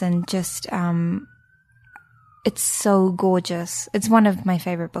illness and just, it's so gorgeous. It's one of my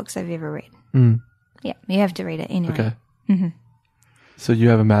favorite books I've ever read. Yeah, you have to read it anyway. Okay. So you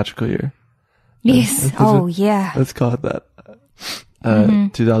have a magical year. Yes. Oh, yeah. Let's call it that.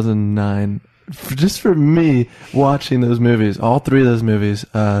 2009. Just for me, watching those movies, all 3 of those movies,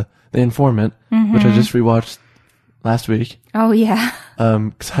 The Informant, which I just rewatched last week. Oh, yeah.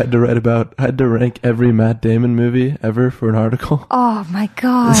 Because I had to rank every Matt Damon movie ever for an article. Oh, my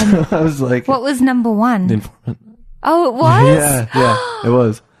God. So I was like, What was number 1? The Informant. Oh, it was? Yeah, it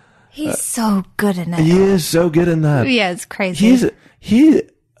was. He's so good in it. He is so good in that. Yeah, it's crazy.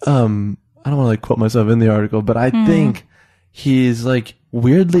 I don't want to like quote myself in the article, but I think he's like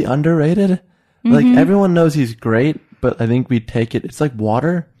weirdly underrated. Like everyone knows he's great, but I think we take it. It's like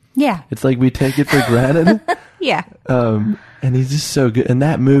water. Yeah. It's like we take it for granted. Yeah. And he's just so good. In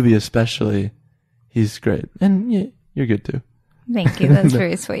that movie especially, he's great. And yeah, you're good too. Thank you. That's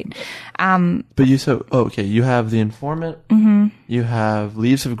very sweet. But you have The Informant. You have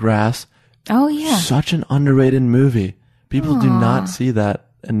Leaves of Grass. Oh, yeah. Such an underrated movie. People do not see that.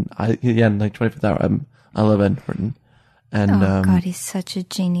 And like 25th Hour. I love Ed Norton. And Oh, God, he's such a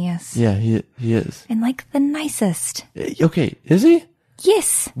genius. yeah, he is. And like the nicest. Okay, is he?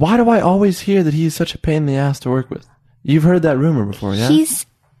 Yes. Why do I always hear that he's such a pain in the ass to work with? You've heard that rumor before, yeah?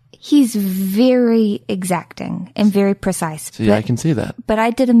 He's very exacting and very precise. See, I can see that. But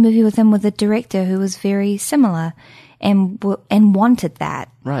I did a movie with him with a director who was very similar and wanted that.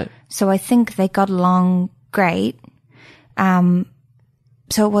 Right. So I think they got along great.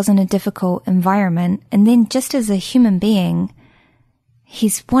 So it wasn't a difficult environment. And then just as a human being,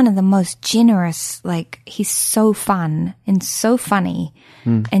 he's one of the most generous, like he's so fun and so funny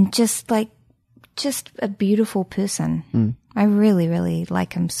and just a beautiful person. I really, really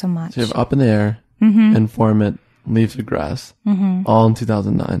like him so much. So you have Up in the Air, Informant, Leaves of Grass, all in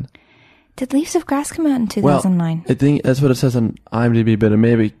 2009. Did Leaves of Grass come out in 2009? I think that's what it says on IMDb, but it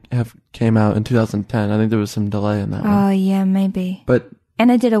maybe came out in 2010. I think there was some delay in that one. Oh, yeah, maybe. But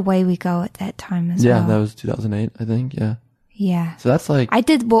And I did Away We Go at that time as well. yeah, that was 2008, I think. Yeah. Yeah. So that's like... I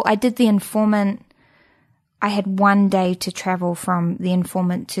did The Informant. I had one day to travel from The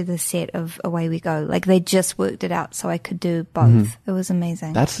Informant to the set of Away We Go. Like, they just worked it out so I could do both. It was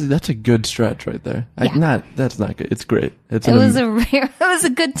amazing. That's a good stretch right there. Yeah. That's not good. It's great. It was a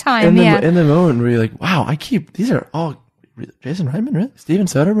good time, in the moment where you're like, wow, these are all Jason Reitman, really? Steven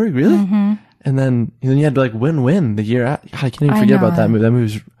Soderbergh, really? Mm-hmm. And then you had to like win the year out. God, I can't even forget about that movie. That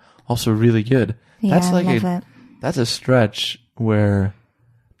movie was also really good. Yeah, that's like I love it. That's a stretch where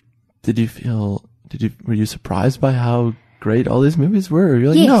were you surprised by how great all these movies were? Or you're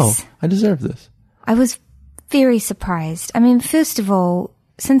like, yes. No, I deserve this. I was very surprised. I mean, first of all,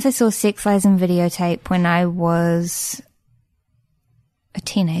 since I saw Sex, Lies and Videotape when I was a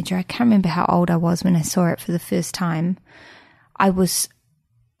teenager, I can't remember how old I was when I saw it for the first time, I was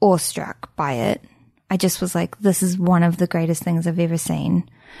awestruck by it. I just was like, this is one of the greatest things I've ever seen.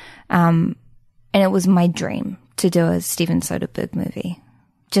 And it was my dream to do a Steven Soderbergh movie.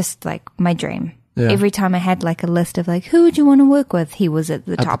 Just like my dream. Yeah. Every time I had like a list of like, who would you want to work with? He was at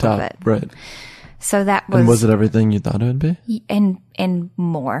the top of it. Right. So that was... And was it everything you thought it would be? And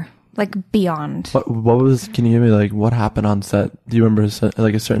more. Like beyond. What was, can you give me like, what happened on set? Do you remember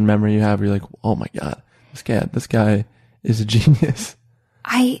like a certain memory you have where you're like, oh my God, this guy is a genius?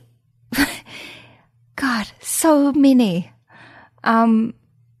 God, so many.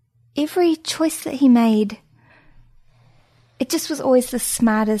 Every choice that he made, it just was always the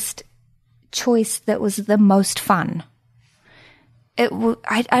smartest choice that was the most fun.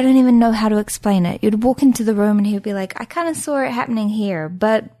 I don't even know how to explain it. You'd walk into the room and he would be like, I kind of saw it happening here,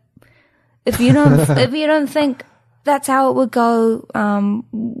 but if you don't think that's how it would go,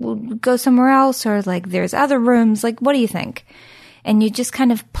 we'll go somewhere else, or like there's other rooms, like what do you think? And you just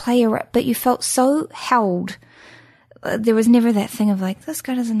kind of play around, but you felt so held. There was never that thing of like, this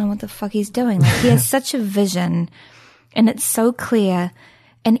guy doesn't know what the fuck he's doing. Like he has such a vision and it's so clear.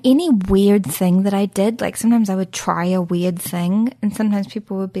 And any weird thing that I did, like sometimes I would try a weird thing and sometimes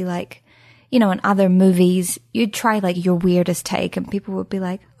people would be like, you know, in other movies, you'd try like your weirdest take and people would be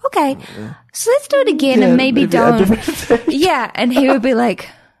like, okay, so let's do it again and maybe don't. Yeah. And he would be like,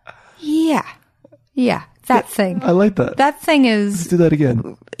 yeah, that thing. I like that. That thing is. Let's do that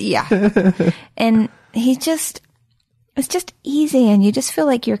again. Yeah. And it's just easy and you just feel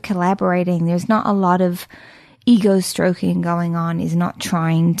like you're collaborating. There's not a lot of ego stroking going on. He's not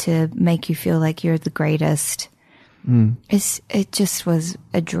trying to make you feel like you're the greatest. It just was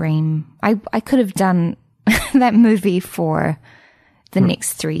a dream. I could have done that movie for the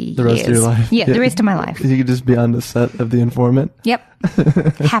next 3 years. The rest of your life? Yeah, the rest of my life. You could just be on the set of The Informant? Yep.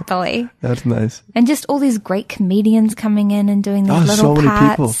 Happily. That's nice. And just all these great comedians coming in and doing these little so many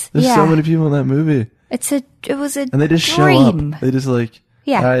parts. people. There's so many people in that movie. It was a And they just dream. show up. They just like,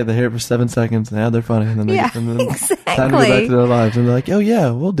 all right, they're here for 7 seconds. Now they're funny. And then exactly. Time to go back to their lives. And they're like, oh yeah,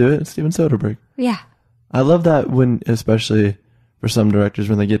 we'll do it. It's Steven Soderbergh. Yeah. I love that when, especially for some directors,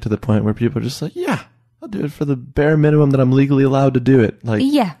 when they get to the point where people are just like, yeah, I'll do it for the bare minimum that I'm legally allowed to do it. Like,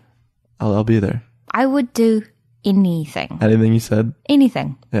 yeah. I'll be there. I would do anything. Anything you said?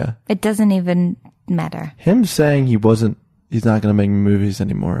 Anything. Yeah. It doesn't even matter. Him saying he's not going to make movies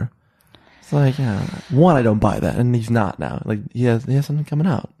anymore. It's like, one, I don't buy that. And he's not now. Like, he has something coming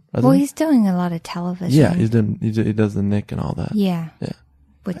out. Well, he's doing a lot of television. Yeah, he does the Nick and all that. Yeah. Yeah.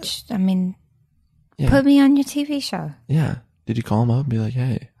 Which, I mean, put me on your TV show. Yeah. Did you call him up and be like,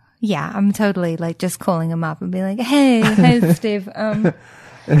 hey? Yeah, I'm totally like just calling him up and be like, hey, Steve,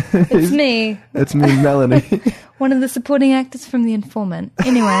 it's me. It's me, Melanie. One of the supporting actors from The Informant.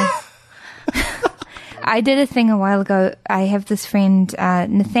 Anyway, I did a thing a while ago. I have this friend,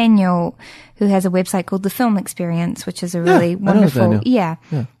 Nathaniel, who has a website called The Film Experience, which is a really wonderful, yeah.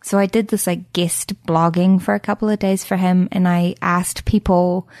 So I did this like guest blogging for a couple of days for him, and I asked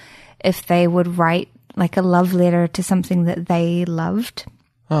people if they would write like a love letter to something that they loved.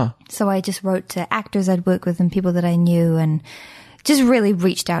 Huh. So I just wrote to actors I'd worked with and people that I knew and just really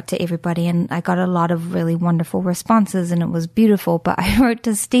reached out to everybody. And I got a lot of really wonderful responses and it was beautiful. But I wrote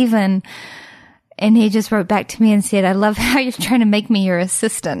to Stephen and he just wrote back to me and said, I love how you're trying to make me your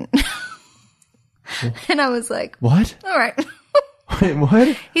assistant. And I was like, what? All right. Wait,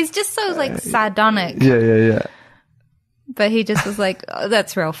 what? He's just so like sardonic. Yeah. But he just was like, oh,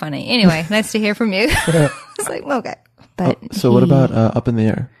 that's real funny. Anyway, nice to hear from you. It's like, okay. But so what about Up in the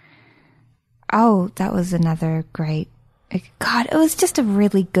Air? Oh, that was another great. God, it was just a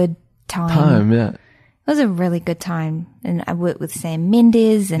really good time. Yeah. was a really good time. And I worked with Sam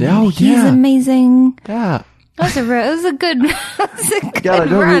Mendes, and Oh, he's yeah. amazing. Yeah. It was a good, it was a good God, I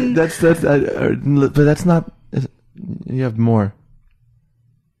don't run. but that's not. You have more.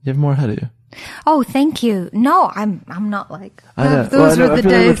 You have more ahead of you. Oh, thank you. No, I'm not like, I know. those were the I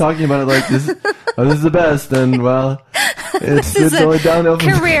feel like we're days. talking about it like this. Oh, this is the best, and well, it's This is only a downhill from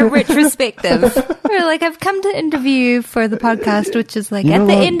career retrospective. We're like, I've come to interview you for the podcast, which is like You at no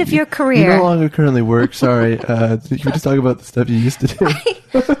the long- end of your You career. no longer currently work. Sorry. Can we just talk about the stuff you used to do?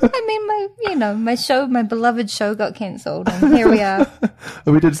 I mean, my beloved show got cancelled, and here we are.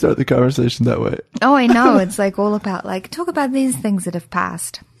 We did start the conversation that way. Oh, I know. It's like all about like, talk about these things that have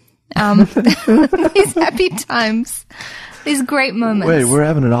passed. These happy times, these great moments. Wait, we're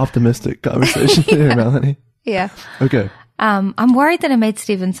having an optimistic conversation here, Melanie. Yeah. Okay. I'm worried that I made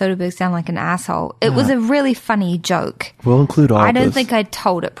Steven Soderbergh sound like an asshole. It was a really funny joke. We'll include all I of don't this. think I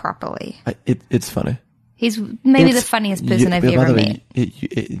told it properly. It's funny. He's maybe It's- the funniest person I've by ever the way,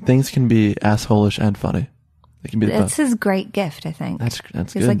 met. things can be assholish and funny. It can be That's both. his great gift, I think. That's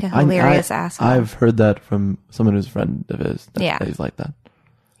He's good. like a hilarious asshole. I've heard that from someone who's a friend of his. That, Yeah. that he's like that.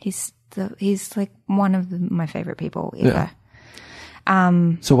 He's like one of my favorite people ever. Yeah.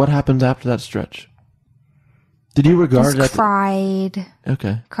 So what happens after that stretch? Did you regard Just that? cried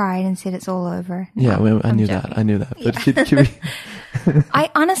Okay. and said it's all over. Yeah, No, I I'm knew joking. that. I knew that. But can we,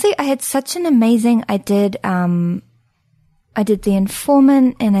 I had such an amazing, I did The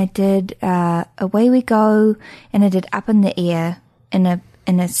Informant, and I did Away We Go, and I did Up in the Air in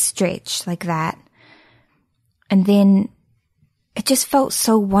a stretch like that. And then it just felt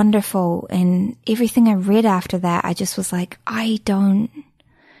so wonderful, and everything I read after that, I just was like,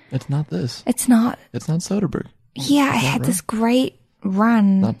 it's not this. it's not, It's not Soderbergh. yeah, I had this great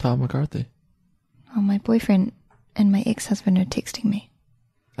run. Not Tom McCarthy. Oh, my boyfriend and my ex-husband are texting me.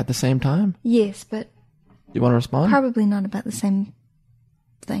 At the same time? Yes, but You want to respond? probably not about the same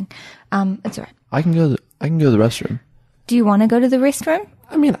thing. It's all right. I can go to the restroom. Do you want to go to the restroom?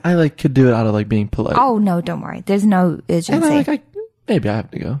 I mean, I could do it out of being polite. Oh, no, don't worry. There's no and urgency. maybe I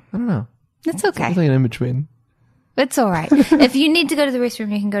have to go. I don't know. It's It's okay. like an in between. It's all right. If you need to go to the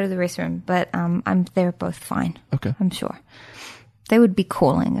restroom, you can go to the restroom. But they're both fine. Okay. I'm sure. They would be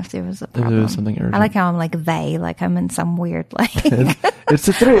calling if there was a If problem. there was something urgent. I like how I'm like they, like I'm in some weird like. It's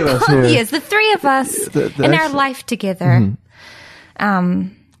the three of us here. Yes, the three of us The in our next- life together.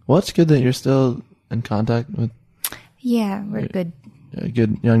 Well, it's good that you're still in contact with Yeah, we're good.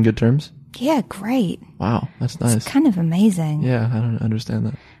 you're on good terms. Yeah, great. Wow, that's nice. It's kind of amazing. Yeah, I don't understand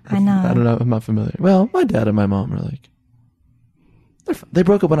that. I know. I don't know. I'm not familiar. Well, my dad and my mom are like, they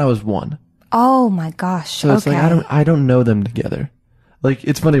broke up when I was 1. Oh my gosh. So it's okay. like I don't know them together. Like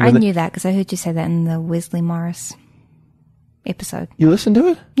it's funny I when knew that because I heard you say that in the Wesley Morris episode. you listened to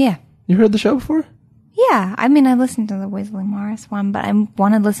it. Yeah. You heard the show before? Yeah. I mean, I listened to the Wesley Morris one, but I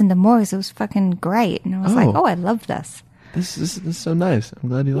wanted to listen to more because it was fucking great. And I was like, Oh. I love this. This is so nice. I'm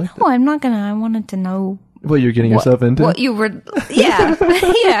glad you liked it. Oh, I'm not going to, I wanted to know What you're getting yourself into? what you were, yeah.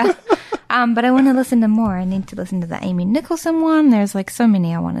 yeah. But I want to listen to more. I need to listen to the Amy Nicholson one. There's like so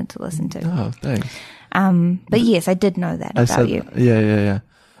many I wanted to listen to. Oh, thanks. But yes, I did know that I about said, you. yeah.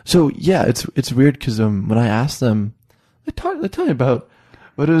 So yeah, it's weird because when I asked them, they tell me about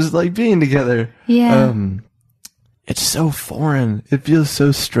what it was like being together. Yeah. It's so foreign. It feels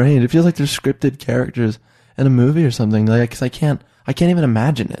so strange. It feels like they're scripted characters in a movie or something. Like, because I can't even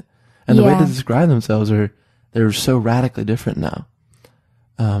imagine it. And the way Yeah. they describe themselves they're so radically different now.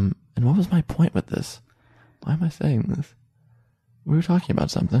 And what was my point with this? Why am I saying this? We were talking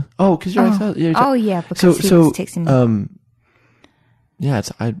about something. Oh, because you're excited. Yeah, Oh, yeah, because he was texting me. Yeah,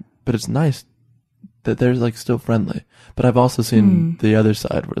 but it's nice that they're like still friendly. But I've also seen the other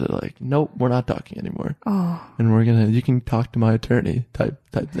side where they're like, nope, we're not talking anymore. Oh. And you can talk to my attorney type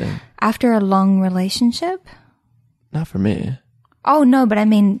thing. After a long relationship? Not for me. Oh, no, but I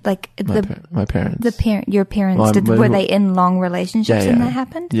mean, like, My parents. your parents, Well, were they in long relationships Yeah, and yeah. that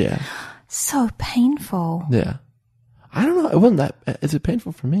happened? Yeah. So painful. Yeah. I don't know. It wasn't that. Is it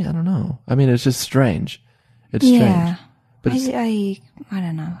painful for me? I don't know. I mean, it's just strange. It's Yeah. strange. But it's, I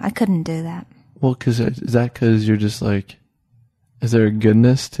don't know. I couldn't do that. well, is that because you're just like, is there a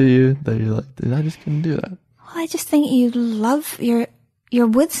goodness to you that you're like, I just couldn't do that? Well, I just think you're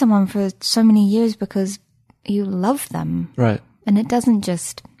with someone for so many years because you love them. Right. And it doesn't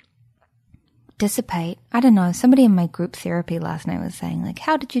just dissipate. I don't know. Somebody in my group therapy last night was saying, like,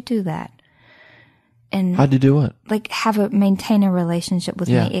 how did you do that? And How'd you do what? like maintain a relationship with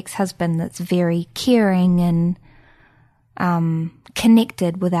Yeah. my ex-husband that's very caring and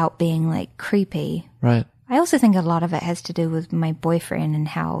connected without being like creepy. Right. I also think a lot of it has to do with my boyfriend and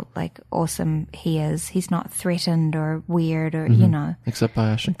how like awesome he is. He's not threatened or weird or, you know. Except by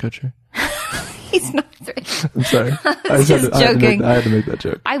Ashton Kutcher. He's not threatened. I'm sorry. I was just joking. I had to make that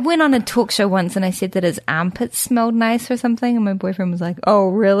joke. I went on a talk show once and I said that his armpits smelled nice or something, and my boyfriend was like, "Oh,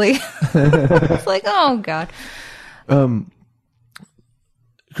 really?" I was like, "Oh, God."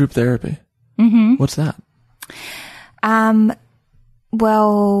 Group therapy. Mm-hmm. What's that?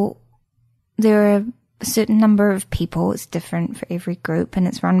 Well, there are a certain number of people. It's different for every group, and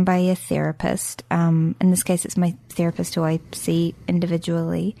it's run by a therapist. In this case, it's my therapist who I see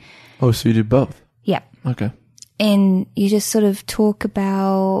individually. Oh, so you do both? Yeah. Okay. And you just sort of talk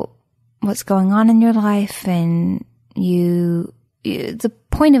about what's going on in your life, and the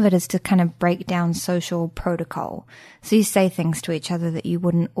point of it is to kind of break down social protocol. So you say things to each other that you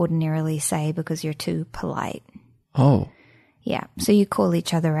wouldn't ordinarily say because you're too polite. Oh. Yeah. So you call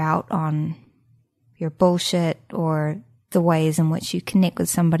each other out on your bullshit or the ways in which you connect with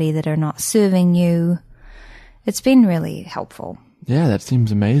somebody that are not serving you. It's been really helpful. Yeah, that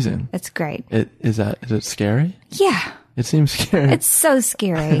seems amazing. It's great. Is it scary? Yeah. It seems scary. It's so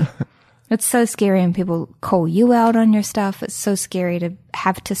scary. It's so scary when people call you out on your stuff. It's so scary to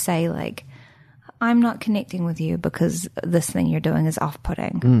have to say, like, I'm not connecting with you because this thing you're doing is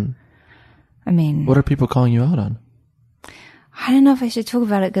off-putting. I mean... What are people calling you out on? I don't know if I should talk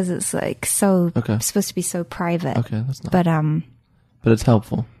about it because it's, like, so... Okay. supposed to be so private. Okay, that's not... But it's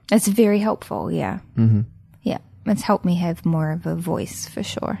helpful. It's very helpful, yeah. Mm-hmm. Yeah. It's helped me have more of a voice, for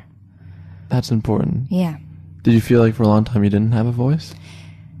sure. That's important. Yeah. Did you feel like for a long time you didn't have a voice?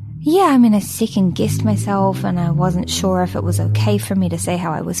 Yeah, I mean, I second-guessed myself, and I wasn't sure if it was okay for me to say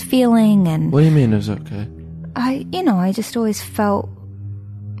how I was feeling, and... What do you mean it was okay? I just always felt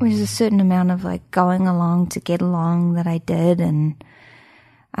there's a certain amount of, like, going along to get along that I did, and,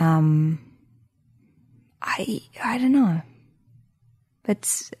 I don't know.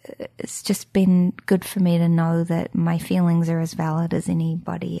 It's just been good for me to know that my feelings are as valid as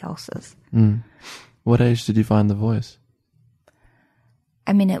anybody else's. What age did you find the voice?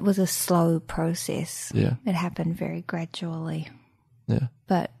 I mean, it was a slow process. Yeah. It happened very gradually. Yeah.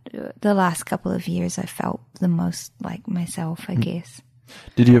 But the last couple of years, I felt the most like myself, I guess.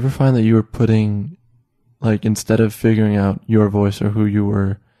 Did you ever find that you were putting, like, instead of figuring out your voice or who you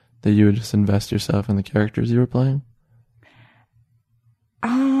were, that you would just invest yourself in the characters you were playing?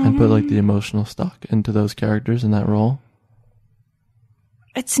 And put, like, the emotional stock into those characters in that role?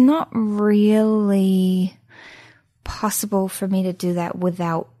 It's not really possible for me to do that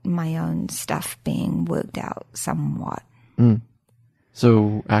without my own stuff being worked out somewhat.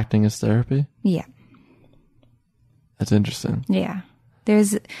 So acting is therapy? Yeah. That's interesting. Yeah.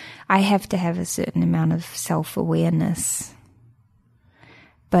 I have to have a certain amount of self-awareness.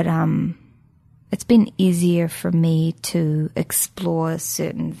 But it's been easier for me to explore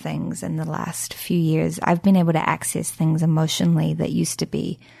certain things in the last few years. I've been able to access things emotionally that used to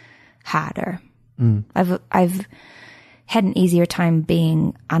be harder. I've had an easier time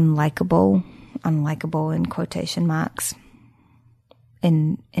being unlikable in quotation marks,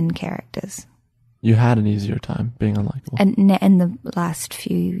 in characters. You had an easier time being unlikable. And in the last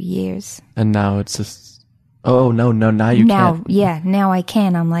few years. And now it's just, oh, no, now you can't. Yeah, now I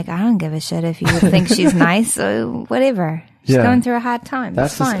can. I'm like, I don't give a shit if you think she's nice or whatever. She's going through a hard time.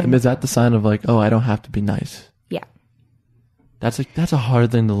 That's fine. Is that the sign of, like, oh, I don't have to be nice? Yeah. That's a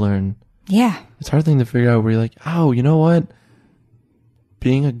hard thing to learn. Yeah. It's a hard thing to figure out where you're like, oh, you know what?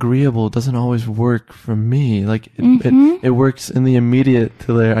 Being agreeable doesn't always work for me. Like, it works in the immediate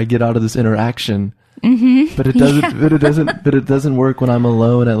till I get out of this interaction. But it doesn't, but it doesn't work when I'm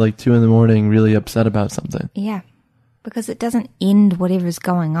alone at like 2 a.m, really upset about something. Yeah. Because it doesn't end whatever's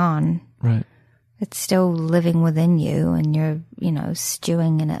going on. Right. It's still living within you, and you're,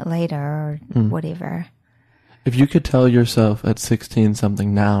 stewing in it later or whatever. If you could tell yourself at 16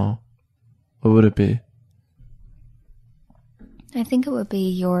 something now, what would it be? I think it would be,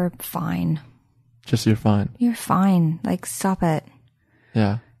 you're fine. Just you're fine. You're fine. Like, stop it.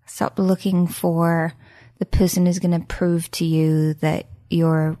 Yeah. Stop looking for the person who's going to prove to you that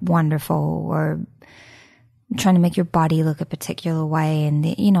you're wonderful, or trying to make your body look a particular way. And,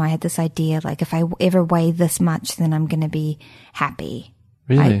 I had this idea, like, if I ever weigh this much, then I'm going to be happy.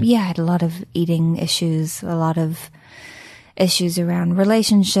 Really? I had a lot of eating issues, a lot of issues around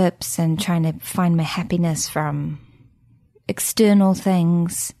relationships, and trying to find my happiness from external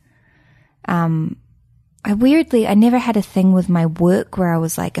things. I never had a thing with my work where I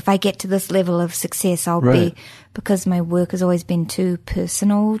was like, if I get to this level of success, I'll be, because my work has always been too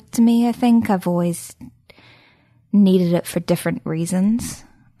personal to me. I think I've always needed it for different reasons.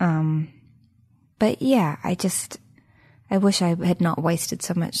 But yeah, I wish I had not wasted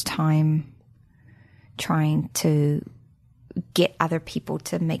so much time trying to get other people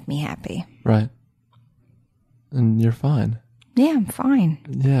to make me happy. Right. And you're fine. Yeah, I'm fine.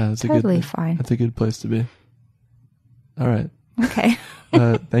 Yeah, it's totally fine. That's a good place to be. All right. Okay.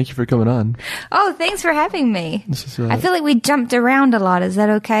 Thank you for coming on. Oh, thanks for having me. This is, I feel like we jumped around a lot. Is that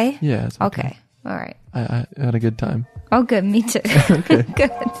okay? Yeah. It's okay. All right. I had a good time. Oh, good. Me too. Okay.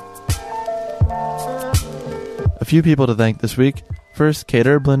 Good. A few people to thank this week. First, Kate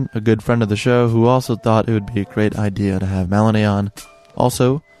Erblin, a good friend of the show, who also thought it would be a great idea to have Melanie on.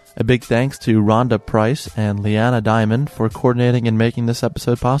 Also, a big thanks to Rhonda Price and Leanna Diamond for coordinating and making this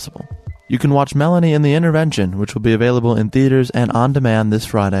episode possible. You can watch Melanie in The Intervention, which will be available in theaters and on demand this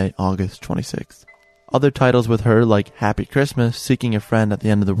Friday, August 26th. Other titles with her, like Happy Christmas, Seeking a Friend at the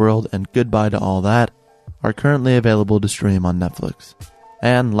End of the World, and Goodbye to All That, are currently available to stream on Netflix.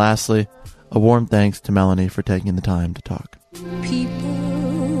 And lastly, a warm thanks to Melanie for taking the time to talk.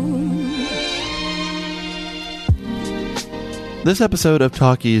 This episode of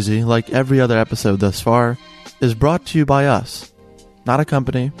Talk Easy, like every other episode thus far, is brought to you by us. Not a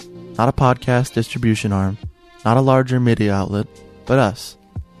company, not a podcast distribution arm, not a larger media outlet, but us.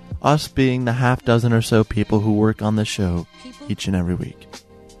 Us being the half dozen or so people who work on this show each and every week.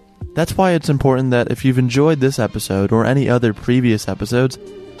 That's why it's important that if you've enjoyed this episode or any other previous episodes,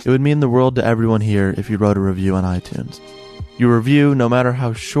 it would mean the world to everyone here if you wrote a review on iTunes. Your review, no matter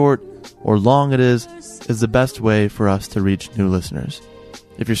how short or long it is the best way for us to reach new listeners.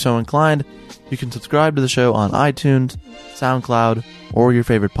 If you're so inclined, you can subscribe to the show on iTunes, SoundCloud, or your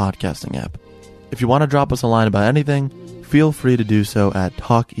favorite podcasting app. If you want to drop us a line about anything, feel free to do so at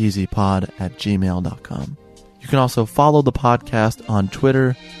talkeasypod@gmail.com. You can also follow the podcast on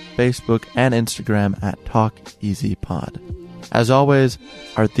Twitter, Facebook, and Instagram at talkeasypod. As always,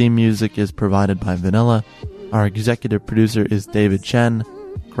 our theme music is provided by Vanilla. Our executive producer is David Chen.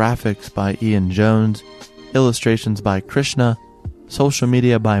 Graphics by Ian Jones. Illustrations by Krishna. Social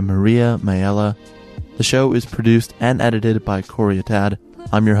media by Maria Mayella. The show is produced and edited by Corey Atad.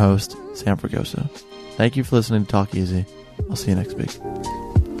 I'm your host, Sam Fragoso. Thank you for listening to Talk Easy. I'll see you next week.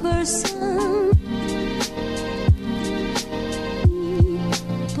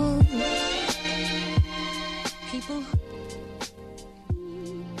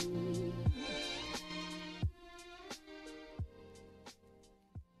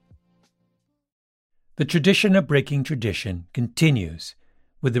 The tradition of breaking tradition continues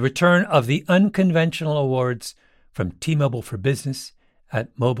with the return of the Unconventional Awards from T-Mobile for Business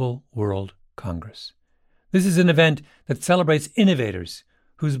at Mobile World Congress. This is an event that celebrates innovators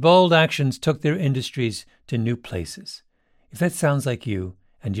whose bold actions took their industries to new places. If that sounds like you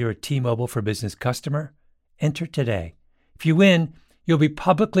and you're a T-Mobile for Business customer, enter today. If you win, you'll be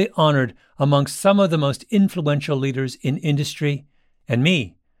publicly honored amongst some of the most influential leaders in industry, and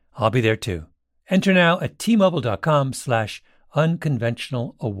me, I'll be there too. Enter now at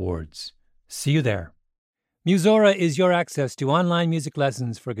tmobile.com/unconventionalawards. See you there. Musora is your access to online music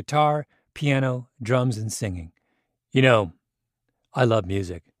lessons for guitar, piano, drums, and singing. You know, I love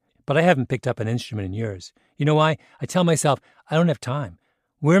music, but I haven't picked up an instrument in years. You know why? I tell myself, I don't have time.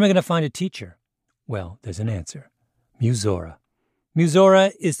 Where am I going to find a teacher? Well, there's an answer. Musora.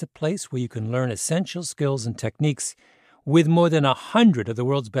 Musora is the place where you can learn essential skills and techniques with more than 100 of the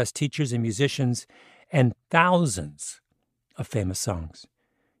world's best teachers and musicians and thousands of famous songs.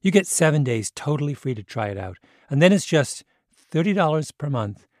 You get 7 days totally free to try it out, and then it's just $30 per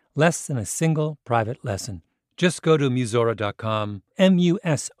month, less than a single private lesson. Just go to Musora.com,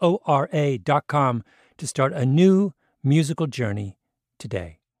 Musora.com, to start a new musical journey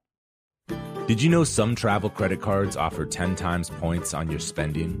today. Did you know some travel credit cards offer 10 times points on your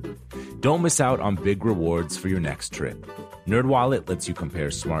spending? Don't miss out on big rewards for your next trip. NerdWallet lets you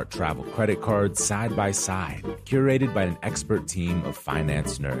compare smart travel credit cards side by side, curated by an expert team of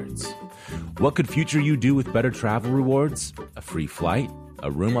finance nerds. What could future you do with better travel rewards? A free flight? A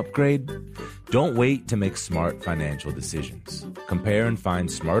room upgrade? Don't wait to make smart financial decisions. Compare and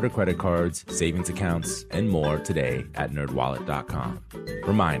find smarter credit cards, savings accounts, and more today at NerdWallet.com.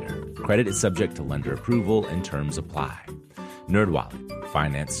 Reminder, credit is subject to lender approval and terms apply. NerdWallet,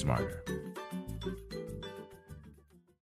 finance smarter.